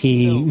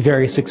he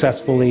very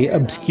successfully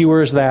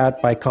obscures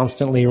that by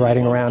constantly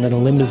riding around in a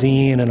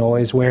limousine and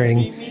always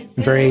wearing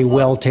very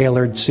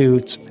well-tailored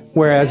suits,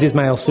 whereas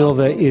Ismael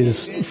Silva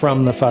is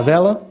from the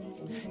favela,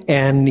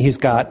 and he's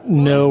got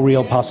no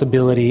real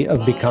possibility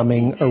of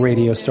becoming a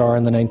radio star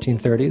in the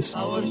 1930s.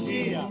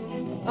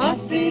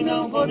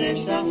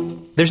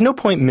 There's no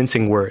point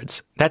mincing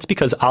words. That's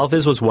because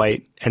Alves was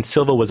white and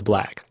Silva was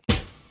black.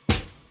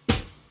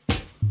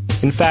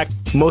 In fact,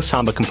 most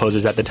samba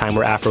composers at the time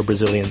were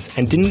Afro-Brazilians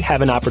and didn't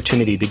have an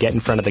opportunity to get in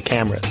front of the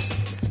cameras.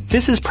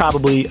 This is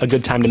probably a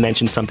good time to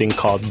mention something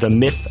called the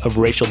myth of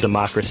racial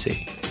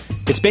democracy.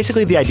 It's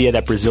basically the idea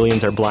that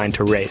Brazilians are blind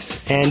to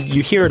race, and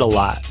you hear it a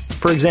lot.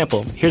 For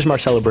example, here's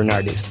Marcelo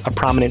Bernardes, a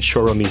prominent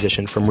choro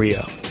musician from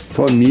Rio.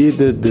 For me,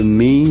 the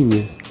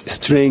main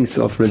strength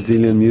of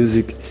Brazilian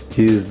music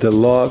is the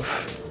love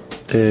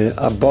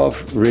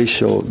above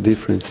racial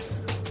difference,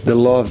 the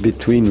love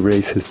between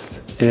races,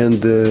 and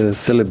the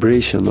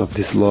celebration of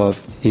this love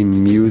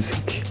in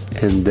music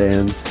and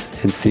dance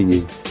and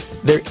singing.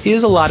 There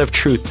is a lot of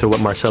truth to what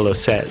Marcelo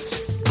says.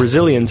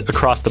 Brazilians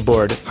across the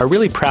board are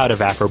really proud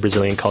of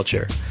Afro-Brazilian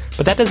culture,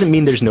 but that doesn't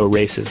mean there's no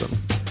racism.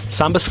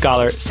 Samba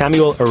scholar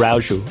Samuel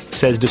Araujo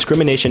says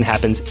discrimination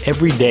happens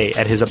every day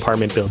at his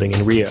apartment building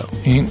in Rio.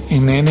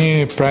 In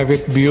any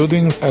private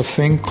building, a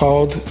thing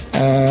called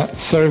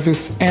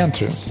service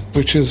entrance,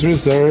 which is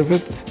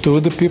reserved to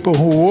the people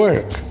who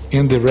work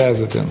in the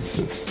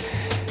residences.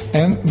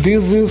 And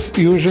this is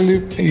usually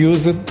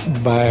used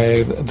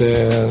by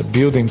the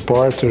building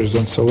porters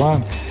and so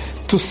on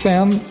to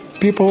send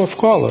people of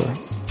color,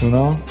 you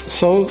know.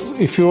 So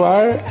if you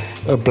are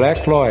a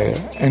black lawyer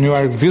and you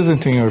are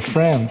visiting your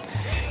friend,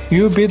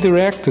 you'll be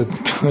directed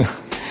to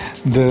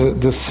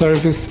the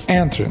service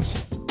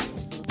entrance.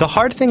 The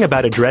hard thing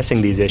about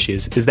addressing these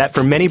issues is that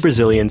for many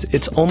Brazilians,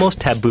 it's almost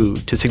taboo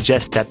to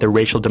suggest that the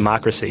racial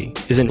democracy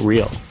isn't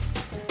real.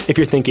 If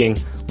you're thinking,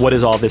 what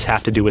does all this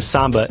have to do with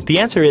samba? The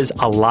answer is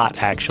a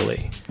lot,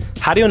 actually.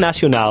 Radio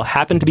Nacional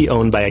happened to be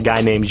owned by a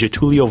guy named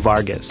Getúlio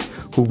Vargas,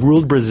 who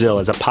ruled Brazil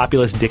as a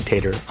populist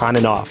dictator on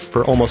and off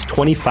for almost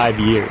 25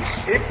 years.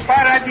 E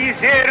para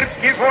dizer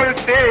que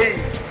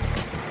voltei,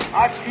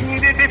 a fim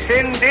de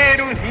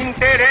defender os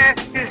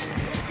interesses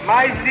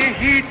mais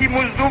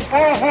legítimos do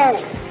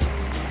povo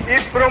e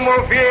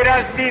promover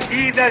as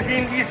medidas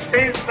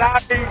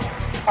indispensáveis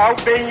ao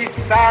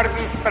bem-estar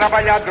dos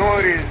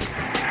trabalhadores.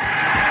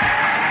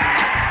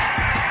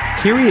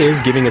 Here he is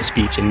giving a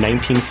speech in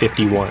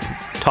 1951,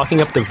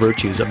 talking up the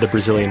virtues of the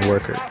Brazilian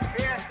worker.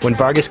 When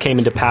Vargas came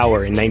into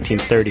power in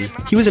 1930,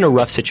 he was in a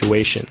rough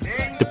situation.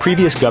 The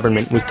previous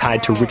government was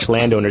tied to rich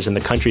landowners in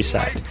the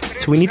countryside,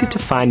 so we needed to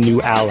find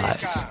new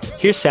allies.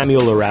 Here's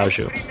Samuel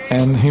Araujo.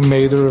 And he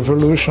made a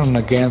revolution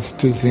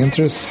against his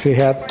interests. He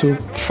had to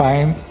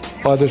find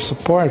other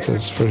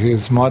supporters for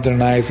his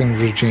modernizing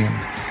regime.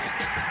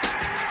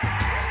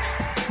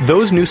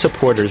 Those new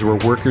supporters were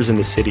workers in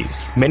the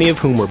cities, many of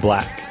whom were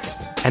black.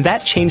 And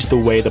that changed the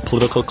way the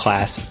political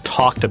class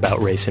talked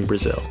about race in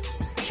Brazil.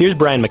 Here's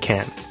Brian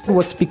McCann.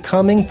 What's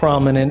becoming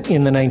prominent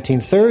in the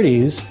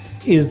 1930s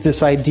is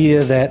this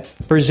idea that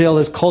Brazil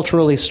is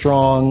culturally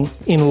strong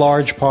in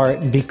large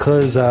part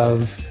because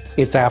of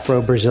its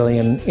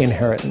Afro-Brazilian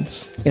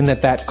inheritance, in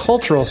that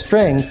cultural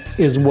strength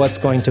is what's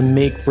going to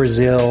make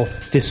Brazil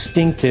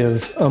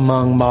distinctive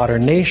among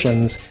modern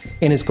nations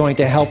and is going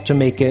to help to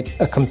make it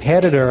a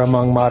competitor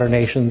among modern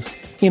nations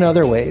in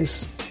other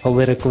ways.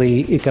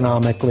 politically,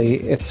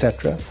 economically,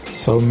 etc.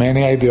 So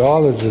many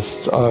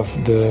ideologists of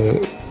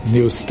the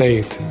new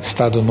state,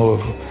 Estado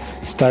Novo,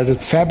 started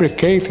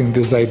fabricating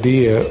this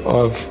idea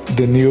of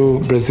the new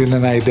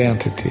Brazilian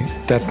identity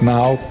that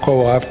now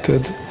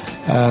co-opted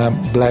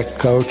black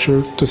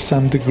culture to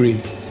some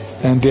degree.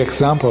 And the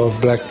example of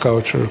black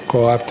culture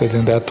co-opted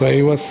in that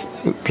way was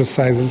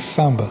precisely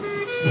samba.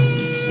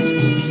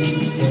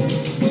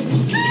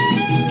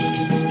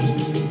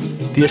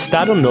 The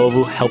Estado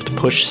Novo helped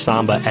push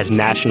samba as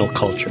national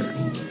culture.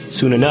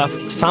 Soon enough,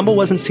 samba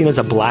wasn't seen as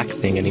a black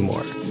thing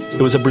anymore. It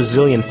was a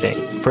Brazilian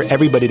thing for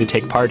everybody to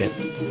take part in.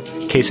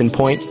 Case in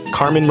point,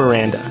 Carmen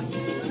Miranda.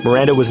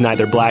 Miranda was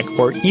neither black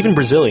or even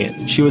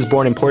Brazilian. She was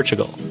born in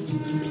Portugal.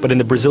 But in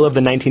the Brazil of the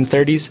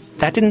 1930s,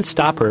 that didn't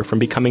stop her from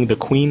becoming the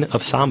queen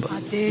of samba.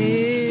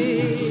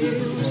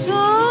 Adeus,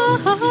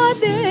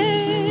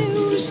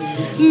 adeus,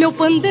 meu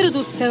pandeiro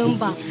do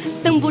samba,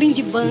 tamborim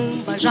de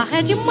bamba, já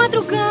é de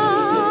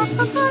madrugada.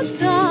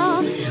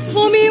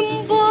 Vou-me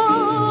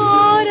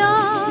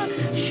embora,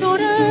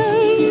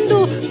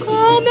 chorando,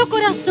 com meu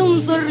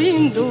coração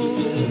sorrindo.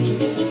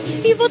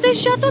 E vou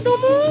deixar todo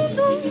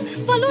mundo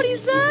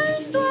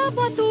valorizando a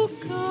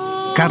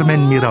batucada.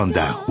 Carmen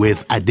Miranda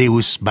with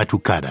Adeus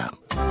Batucada.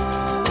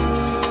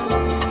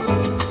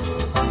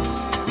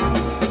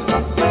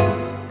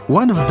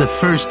 One of the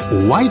first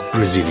white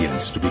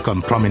Brazilians to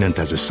become prominent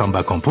as a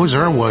samba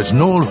composer was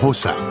Noel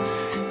Rosa.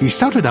 He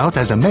started out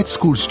as a med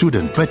school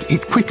student, but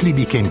it quickly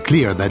became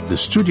clear that the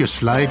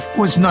studious life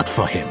was not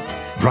for him.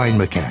 Brian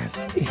McCann.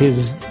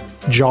 His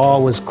jaw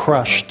was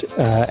crushed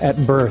at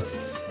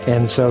birth,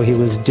 and so he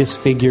was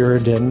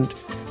disfigured, and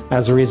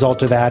as a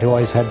result of that, he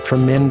always had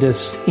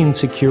tremendous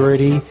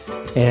insecurity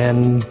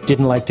and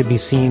didn't like to be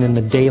seen in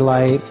the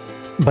daylight.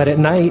 But at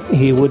night,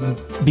 he would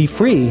be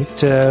free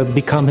to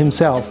become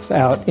himself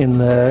out in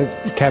the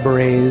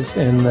cabarets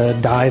and the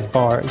dive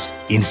bars.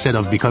 Instead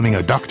of becoming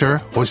a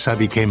doctor, Rosa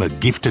became a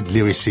gifted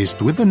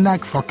lyricist with a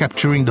knack for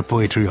capturing the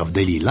poetry of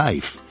daily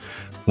life.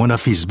 One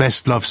of his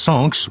best-loved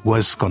songs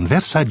was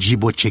Conversa de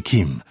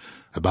Botequim,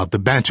 about the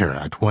banter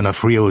at one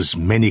of Rio's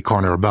many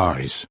corner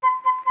bars.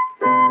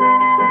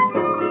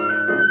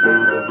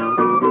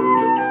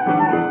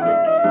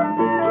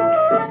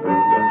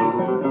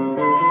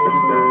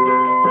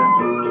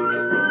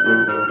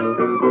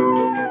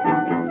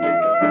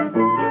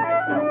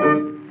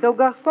 Seu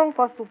garçom,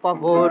 faça o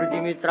favor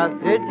de me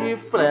trazer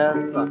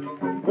depressa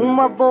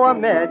uma boa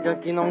média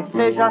que não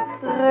seja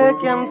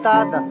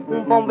requentada,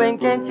 pão bem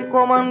quente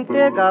com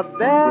manteiga,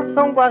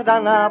 beça,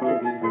 guardanapo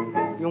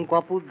e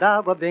copo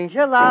d'água bem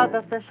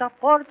gelada. Fecha a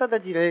porta da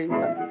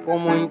direita com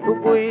muito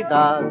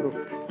cuidado.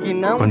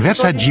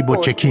 Conversa de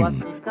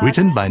Botequim,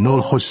 written by Noel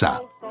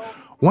Rosa.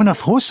 One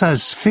of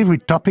Rosa's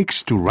favorite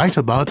topics to write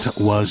about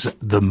was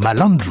the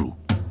malandro.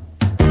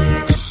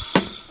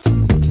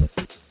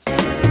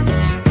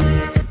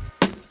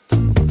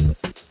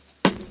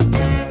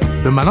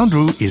 The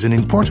malandro is an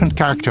important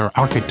character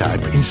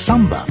archetype in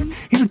samba.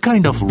 He's a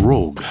kind of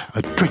rogue,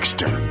 a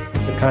trickster.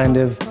 A kind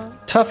of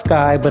tough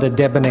guy, but a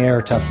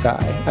debonair tough guy.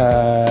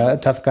 A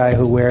tough guy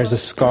who wears a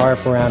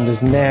scarf around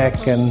his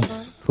neck and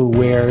who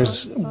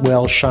wears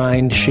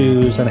well-shined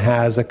shoes and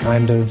has a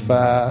kind of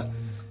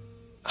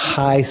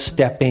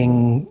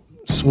high-stepping,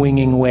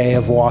 swinging way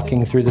of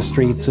walking through the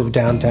streets of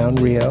downtown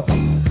Rio.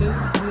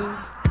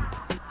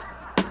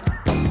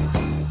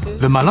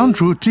 The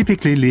malandro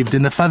typically lived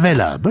in a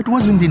favela, but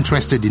wasn't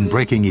interested in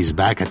breaking his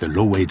back at a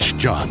low-wage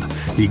job.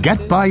 He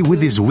got by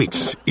with his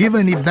wits,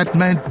 even if that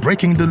meant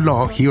breaking the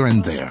law here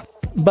and there.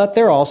 But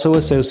they're also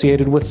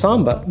associated with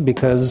samba,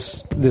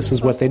 because this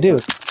is what they do.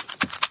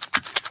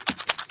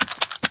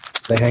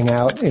 They hang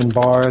out in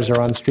bars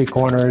or on street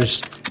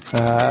corners,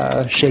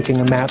 shaking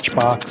a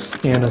matchbox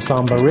in a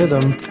samba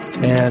rhythm,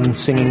 and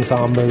singing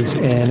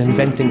sambas and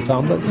inventing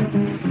sambas.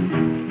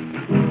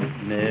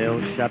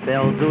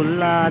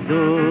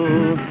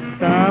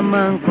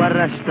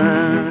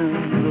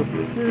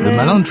 The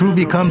malandro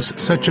becomes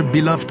such a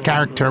beloved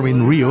character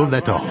in Rio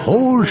that a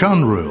whole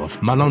genre of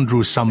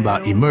malandro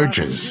samba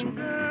emerges.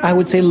 I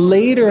would say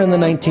later in the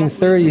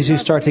 1930s, you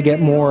start to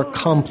get more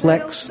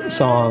complex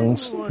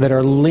songs that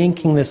are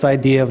linking this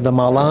idea of the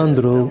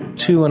malandro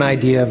to an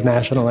idea of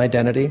national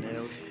identity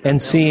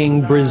and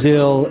seeing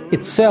Brazil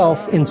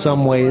itself in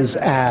some ways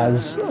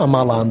as a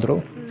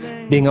malandro.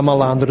 Being a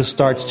malandro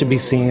starts to be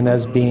seen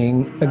as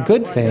being a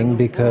good thing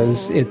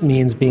because it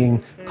means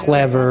being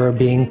clever,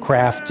 being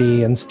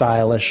crafty and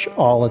stylish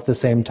all at the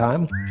same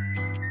time.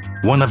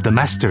 One of the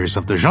masters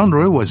of the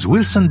genre was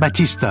Wilson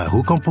Batista,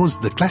 who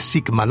composed the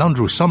classic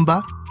malandro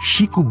samba,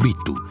 Chico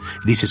Brito.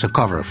 This is a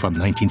cover from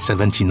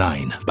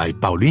 1979 by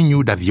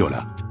Paulinho da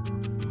Viola.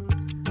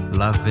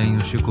 Lá vem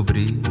o Chico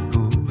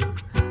Brito,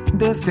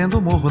 descendo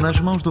o morro nas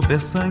mãos do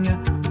Peçanha.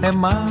 É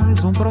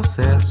mais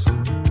processo,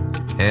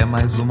 é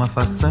mais uma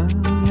façanha.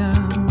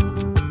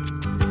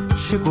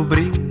 Chico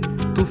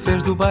Brito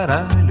fez do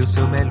baralho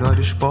seu melhor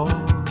esporte.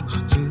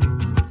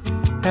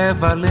 É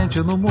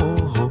valente no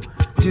morro,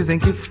 dizem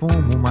que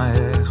fuma uma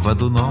erva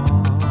do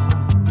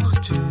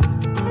norte.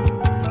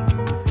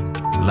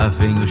 Lá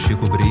vem o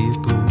Chico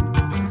Brito,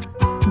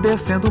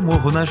 descendo o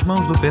morro nas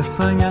mãos do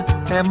Peçanha.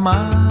 É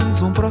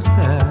mais um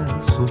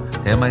processo,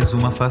 é mais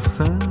uma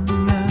façanha.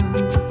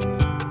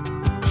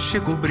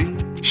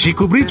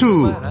 Chico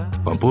Brito,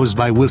 composed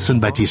by Wilson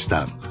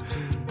Batista.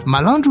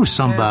 Malandro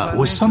samba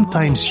was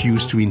sometimes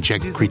used to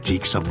inject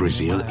critiques of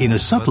Brazil in a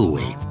subtle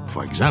way.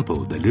 For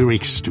example, the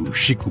lyrics to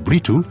Chico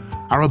Brito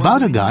are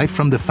about a guy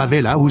from the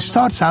favela who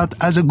starts out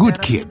as a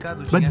good kid,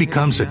 but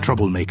becomes a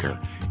troublemaker.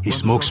 He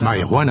smokes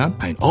marijuana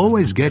and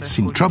always gets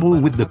in trouble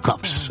with the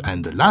cops.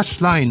 And the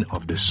last line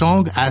of the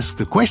song asks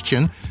the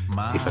question,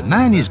 if a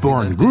man is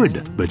born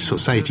good, but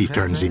society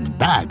turns him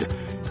bad,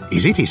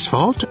 is it his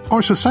fault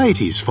or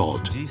society's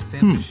fault?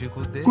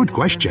 Good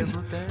question.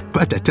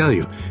 But I tell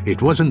you,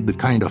 it wasn't the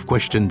kind of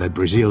question that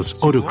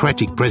Brazil's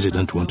autocratic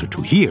president wanted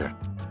to hear.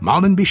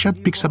 Marlon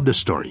Bishop picks up the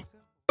story.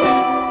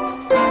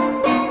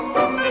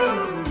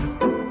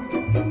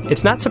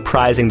 It's not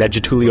surprising that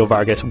Getúlio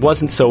Vargas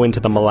wasn't so into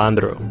the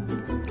malandro.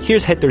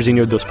 Here's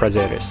Heitorzinho dos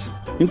Prazeres.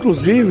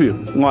 Inclusive,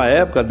 numa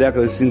época,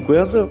 década de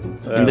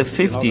 50... In the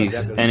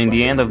 50s and in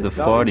the end of the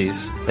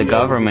 40s, the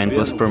government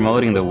was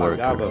promoting the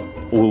worker.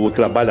 O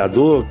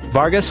trabalhador.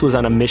 Vargas was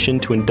on a mission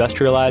to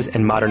industrialize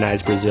and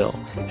modernize Brazil,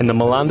 and the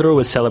malandro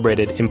was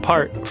celebrated in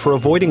part for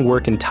avoiding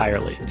work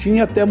entirely.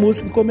 Tinha até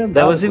música encomendada.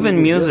 There was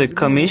even music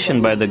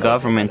commissioned by the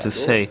government to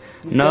say,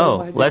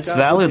 no, let's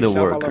value the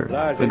worker.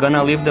 We're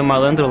gonna leave the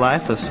malandro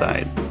life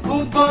aside.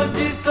 O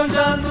bonde São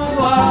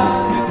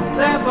Januário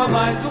leva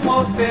mais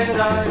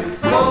operário,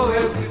 sou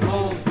eu que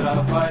vou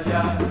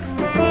trabalhar.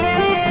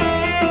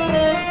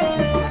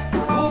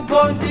 O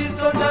bonde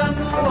São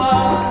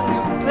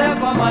Januário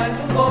leva mais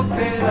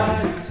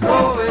operário,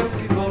 sou eu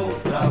que vou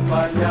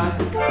trabalhar.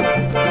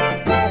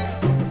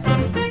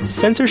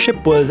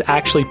 Censorship was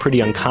actually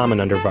pretty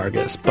uncommon under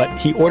Vargas, but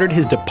he ordered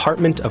his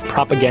Department of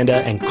Propaganda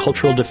and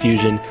Cultural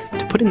Diffusion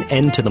to put an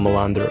end to the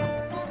malandro.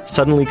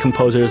 Suddenly,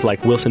 composers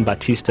like Wilson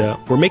Batista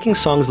were making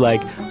songs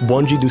like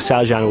Bonde do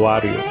São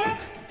Januário.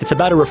 It's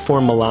about a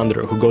reformed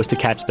malandro who goes to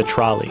catch the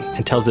trolley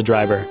and tells the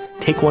driver,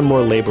 take one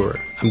more laborer,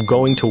 I'm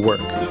going to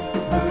work.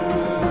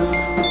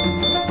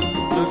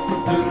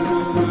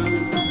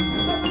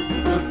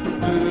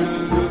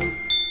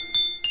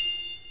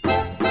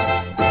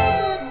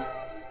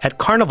 At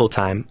carnival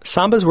time,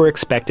 sambas were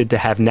expected to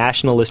have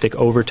nationalistic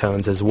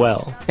overtones as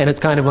well. And it's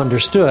kind of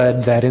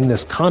understood that in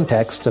this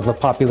context of a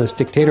populist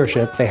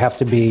dictatorship, they have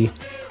to be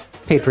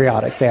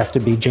patriotic, they have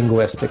to be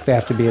jingoistic, they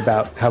have to be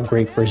about how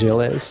great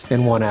Brazil is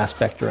in one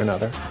aspect or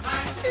another.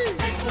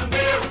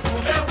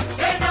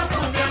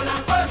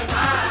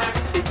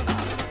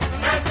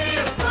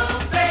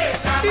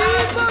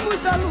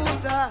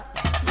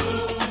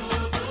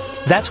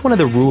 That's one of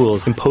the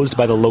rules imposed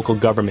by the local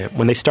government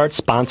when they start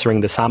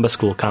sponsoring the samba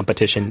school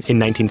competition in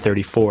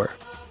 1934.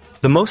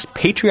 The most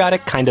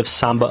patriotic kind of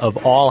samba of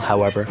all,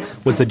 however,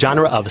 was the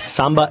genre of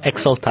samba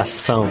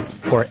exaltação,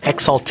 or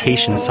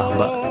exaltation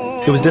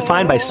samba. It was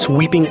defined by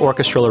sweeping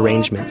orchestral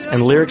arrangements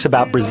and lyrics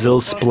about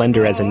Brazil's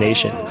splendor as a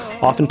nation,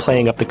 often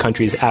playing up the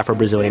country's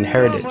Afro-Brazilian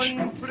heritage.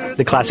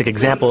 The classic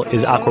example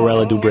is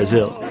Aquarela do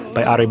Brasil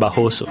by Ari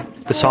Barroso,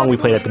 the song we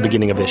played at the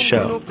beginning of this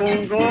show.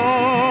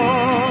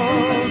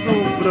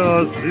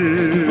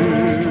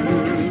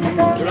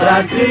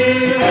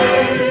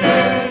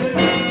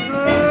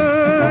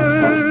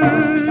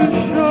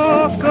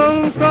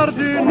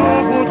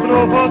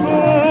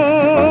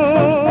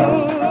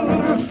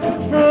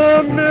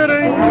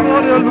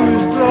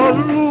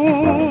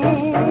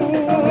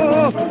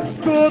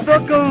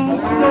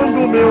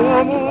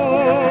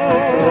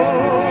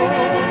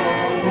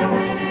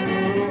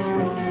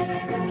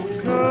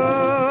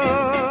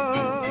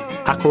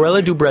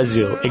 Aquarela do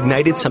Brasil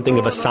ignited something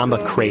of a samba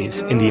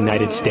craze in the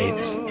United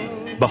States.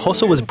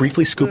 Barroso was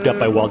briefly scooped up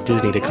by Walt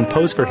Disney to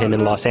compose for him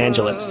in Los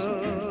Angeles.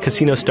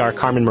 Casino star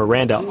Carmen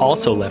Miranda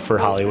also left for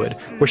Hollywood,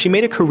 where she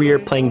made a career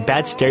playing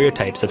bad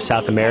stereotypes of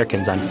South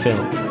Americans on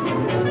film.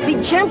 The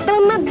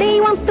gentlemen,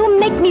 they want to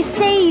make me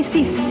say,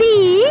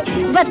 see,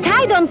 but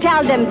I don't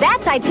tell them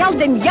that, I tell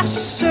them yes,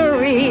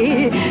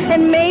 sirree.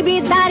 And maybe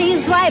that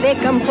is why they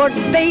come for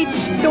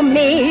dates to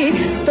me,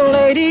 the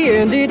lady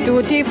in the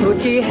tutti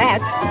frutti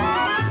hat.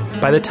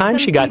 By the time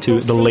she got to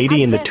The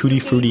Lady in the Tutti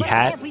Frutti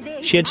Hat,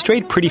 she had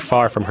strayed pretty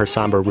far from her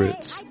samba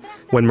roots.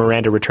 When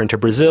Miranda returned to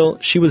Brazil,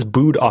 she was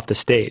booed off the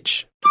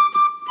stage.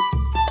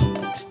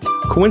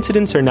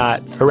 Coincidence or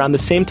not, around the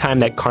same time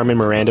that Carmen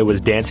Miranda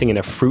was dancing in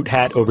a fruit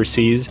hat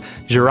overseas,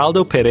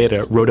 Geraldo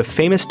Pereira wrote a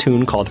famous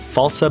tune called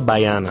Falsa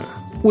Baiana,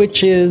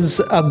 which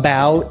is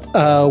about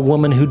a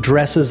woman who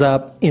dresses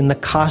up in the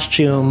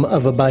costume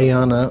of a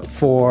baiana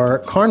for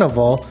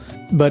carnival,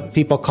 but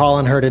people call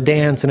on her to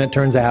dance, and it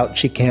turns out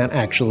she can't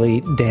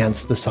actually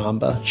dance the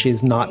samba.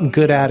 She's not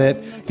good at it,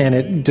 and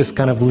it just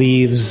kind of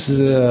leaves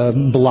a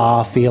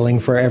blah feeling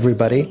for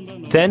everybody.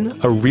 Then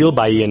a real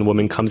Bahian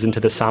woman comes into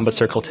the samba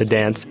circle to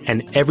dance,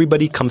 and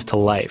everybody comes to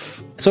life.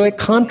 So it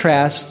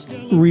contrasts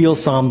real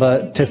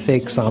samba to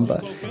fake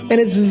samba. And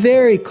it's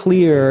very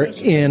clear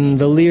in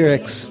the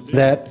lyrics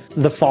that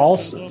the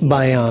false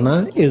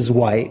baiana is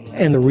white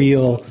and the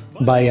real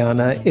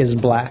baiana is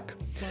black.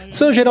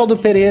 So Geraldo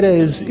Pereira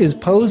is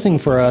posing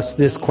for us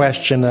this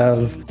question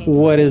of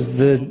what does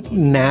the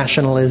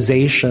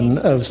nationalization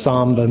of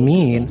samba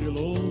mean?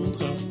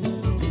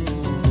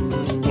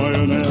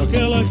 Baiana é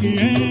aquela que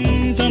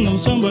entra no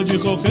samba de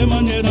qualquer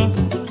maneira,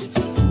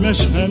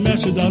 mexe,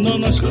 remexe, dando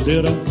nas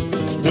cadeiras,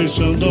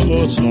 deixando a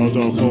moçada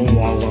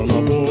com água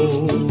na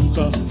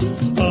boca.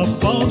 A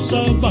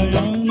falsa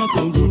baiana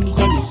quando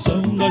cai no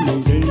samba,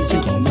 ninguém se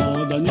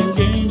incomoda,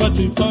 ninguém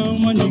bate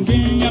palma,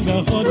 ninguém abre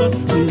a roda,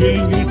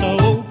 ninguém grita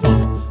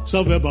opa,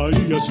 salve a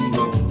Bahia,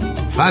 senhor.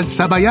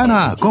 Falsa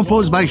Baiana,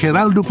 composed by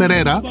Geraldo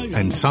Pereira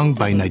and sung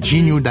by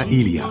Nadinho da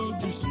Ilha.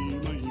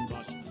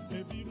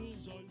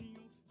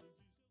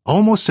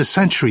 Almost a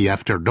century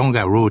after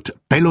Donga wrote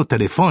Pelo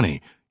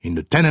Telefone in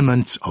the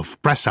tenements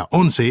of Praça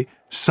 11,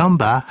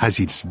 samba has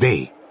its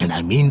day, and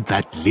I mean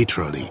that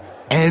literally.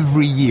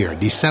 Every year,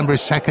 December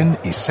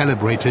 2nd is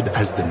celebrated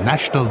as the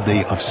National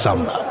Day of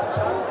Samba.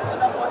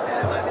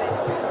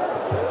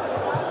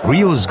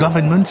 Rio's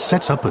government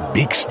sets up a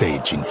big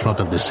stage in front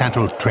of the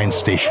central train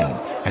station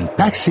and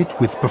packs it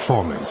with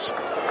performers.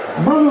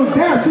 Mano,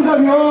 desce da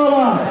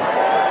viola!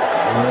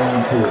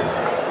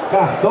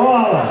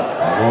 Cartola!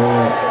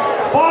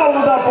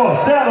 Paulo da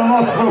Portela,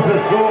 nosso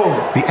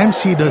professor! The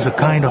MC does a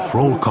kind of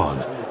roll call,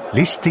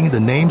 listing the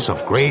names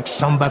of great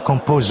samba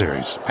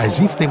composers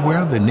as if they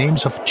were the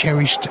names of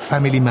cherished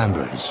family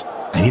members.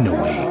 And in a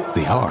way,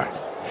 they are.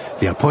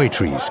 Their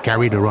poetry is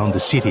carried around the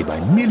city by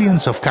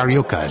millions of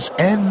cariocas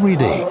every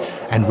day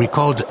and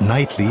recalled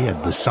nightly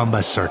at the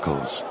samba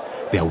circles.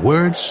 Their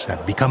words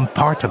have become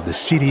part of the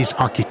city's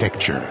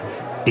architecture,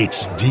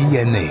 its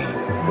DNA.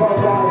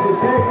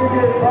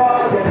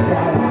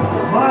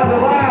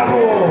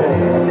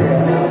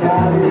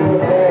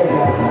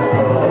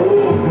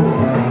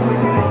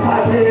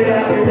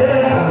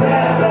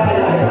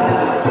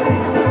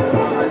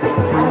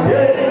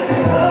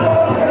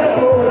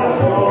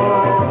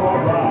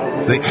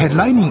 The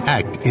headlining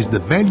act is the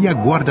Velha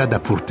Guarda da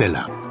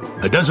Portela.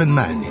 A dozen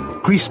men in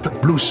crisp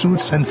blue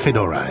suits and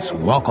fedoras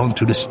walk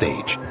onto the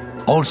stage.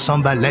 All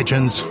samba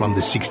legends from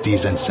the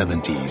 60s and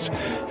 70s.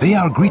 They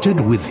are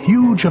greeted with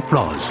huge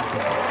applause.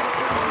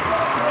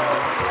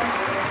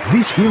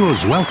 This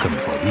hero's welcome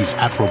for these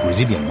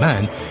Afro-Brazilian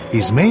men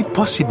is made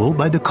possible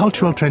by the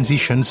cultural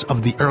transitions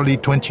of the early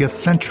 20th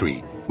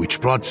century, which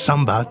brought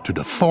samba to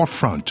the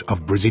forefront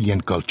of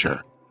Brazilian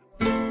culture.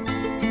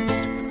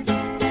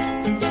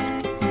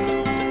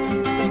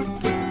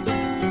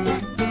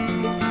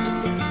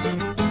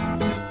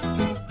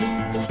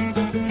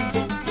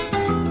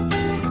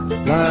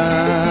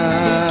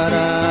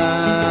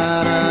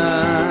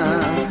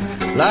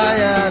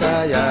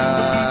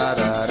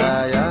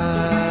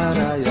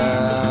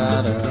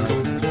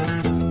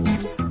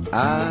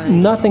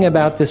 Nothing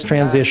about this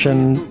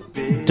transition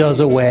does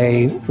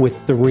away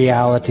with the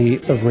reality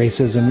of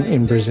racism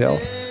in Brazil,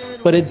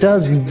 but it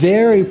does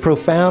very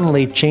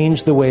profoundly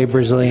change the way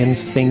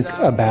Brazilians think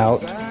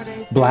about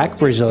Black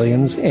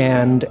Brazilians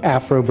and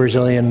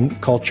Afro-Brazilian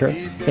culture.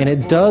 And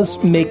it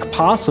does make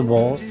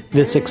possible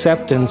this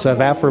acceptance of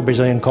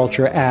Afro-Brazilian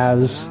culture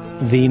as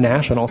the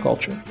national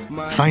culture.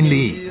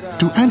 Finally,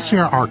 to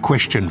answer our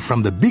question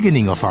from the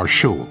beginning of our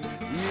show,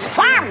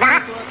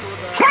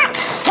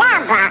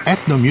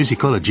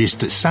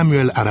 ethnomusicologist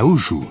Samuel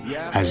Araújo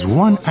has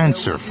one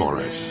answer for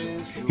us.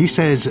 He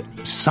says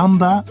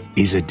samba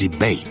is a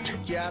debate.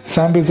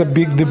 Samba is a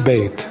big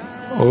debate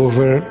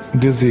over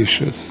these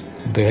issues.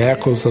 The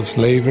echoes of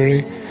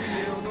slavery,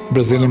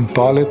 Brazilian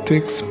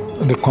politics,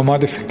 the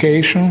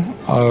commodification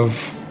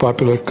of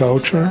popular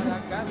culture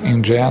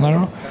in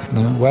general.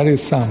 What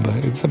is samba?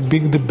 It's a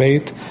big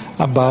debate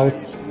about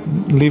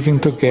living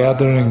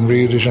together in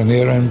Rio de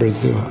Janeiro and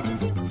Brazil.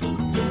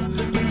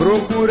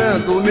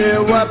 Procurando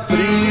meu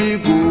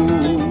abrigo,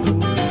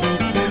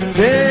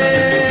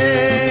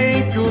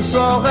 vem que o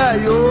sol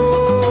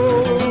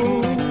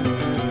raiou,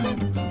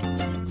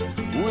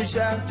 os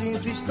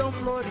jardins estão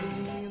florindo.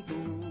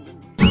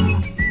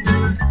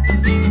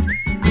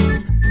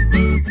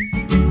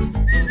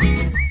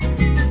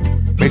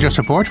 Major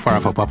support for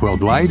Afropop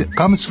Worldwide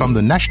comes from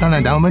the National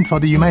Endowment for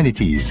the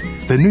Humanities,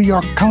 the New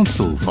York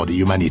Council for the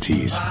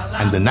Humanities,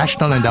 and the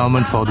National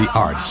Endowment for the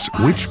Arts,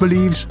 which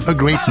believes a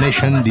great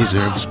nation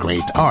deserves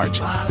great art,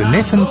 the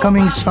Nathan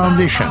Cummings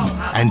Foundation,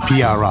 and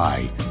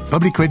PRI,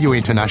 Public Radio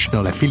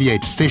International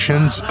affiliate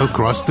stations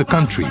across the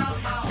country.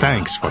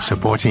 Thanks for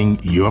supporting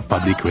your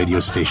public radio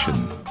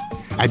station.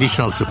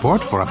 Additional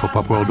support for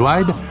Afropop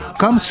Worldwide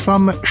comes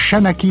from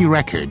Shanaki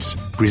Records,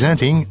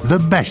 presenting the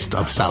best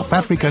of South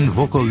African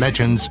vocal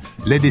legends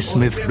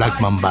Ladysmith Black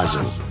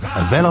Mambazo,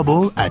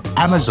 available at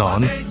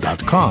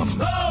Amazon.com.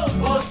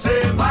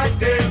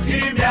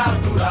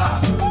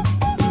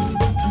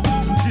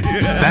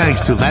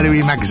 Thanks to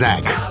Valerie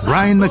Magzac,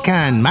 Brian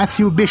McCann,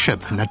 Matthew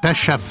Bishop,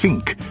 Natasha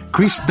Fink,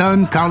 Chris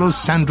Dunn, Carlos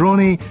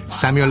Sandroni,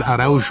 Samuel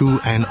Araújo,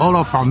 and all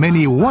of our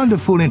many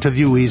wonderful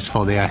interviewees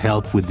for their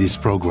help with this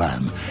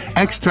program.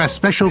 Extra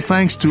special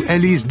thanks to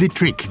Elise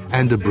Dietrich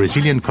and the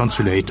Brazilian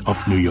Consulate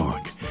of New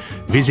York.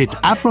 Visit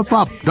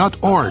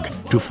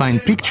afropop.org to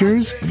find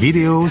pictures,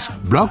 videos,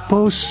 blog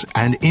posts,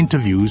 and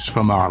interviews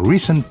from our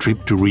recent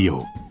trip to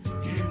Rio.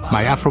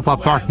 My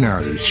Afropop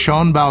partner is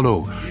Sean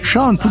Barlow.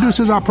 Sean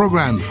produces our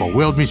program for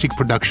World Music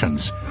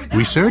Productions.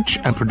 Research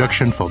and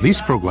production for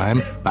this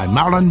program by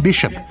Marlon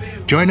Bishop.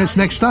 Join us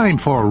next time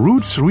for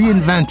Roots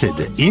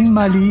Reinvented in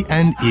Mali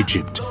and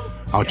Egypt.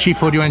 Our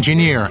chief audio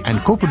engineer and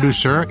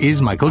co-producer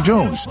is Michael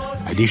Jones.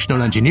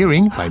 Additional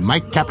engineering by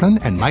Mike Kaplan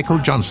and Michael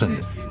Johnson.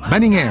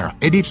 Banning Air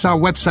edits our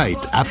website,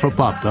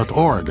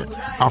 afropop.org.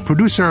 Our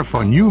producer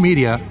for new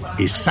media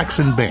is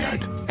Saxon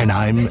Baird. And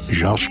I'm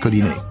Georges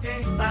Collinet.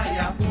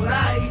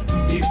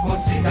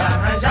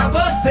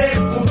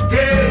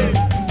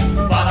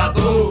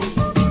 Falador,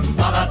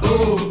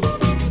 falador,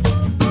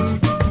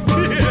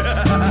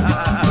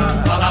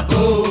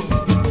 falador,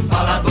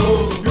 falador.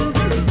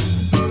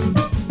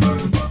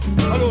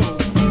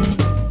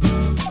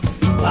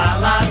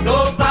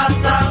 Falador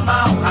passa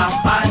mal,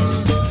 rapaz.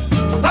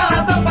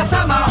 Falador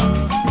passa mal.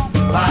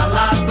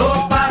 Falador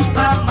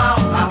passa mal,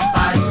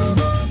 rapaz.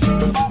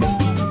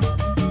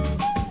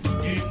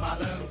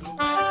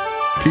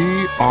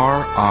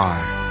 PRI,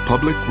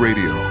 Public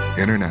Radio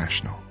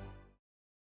International.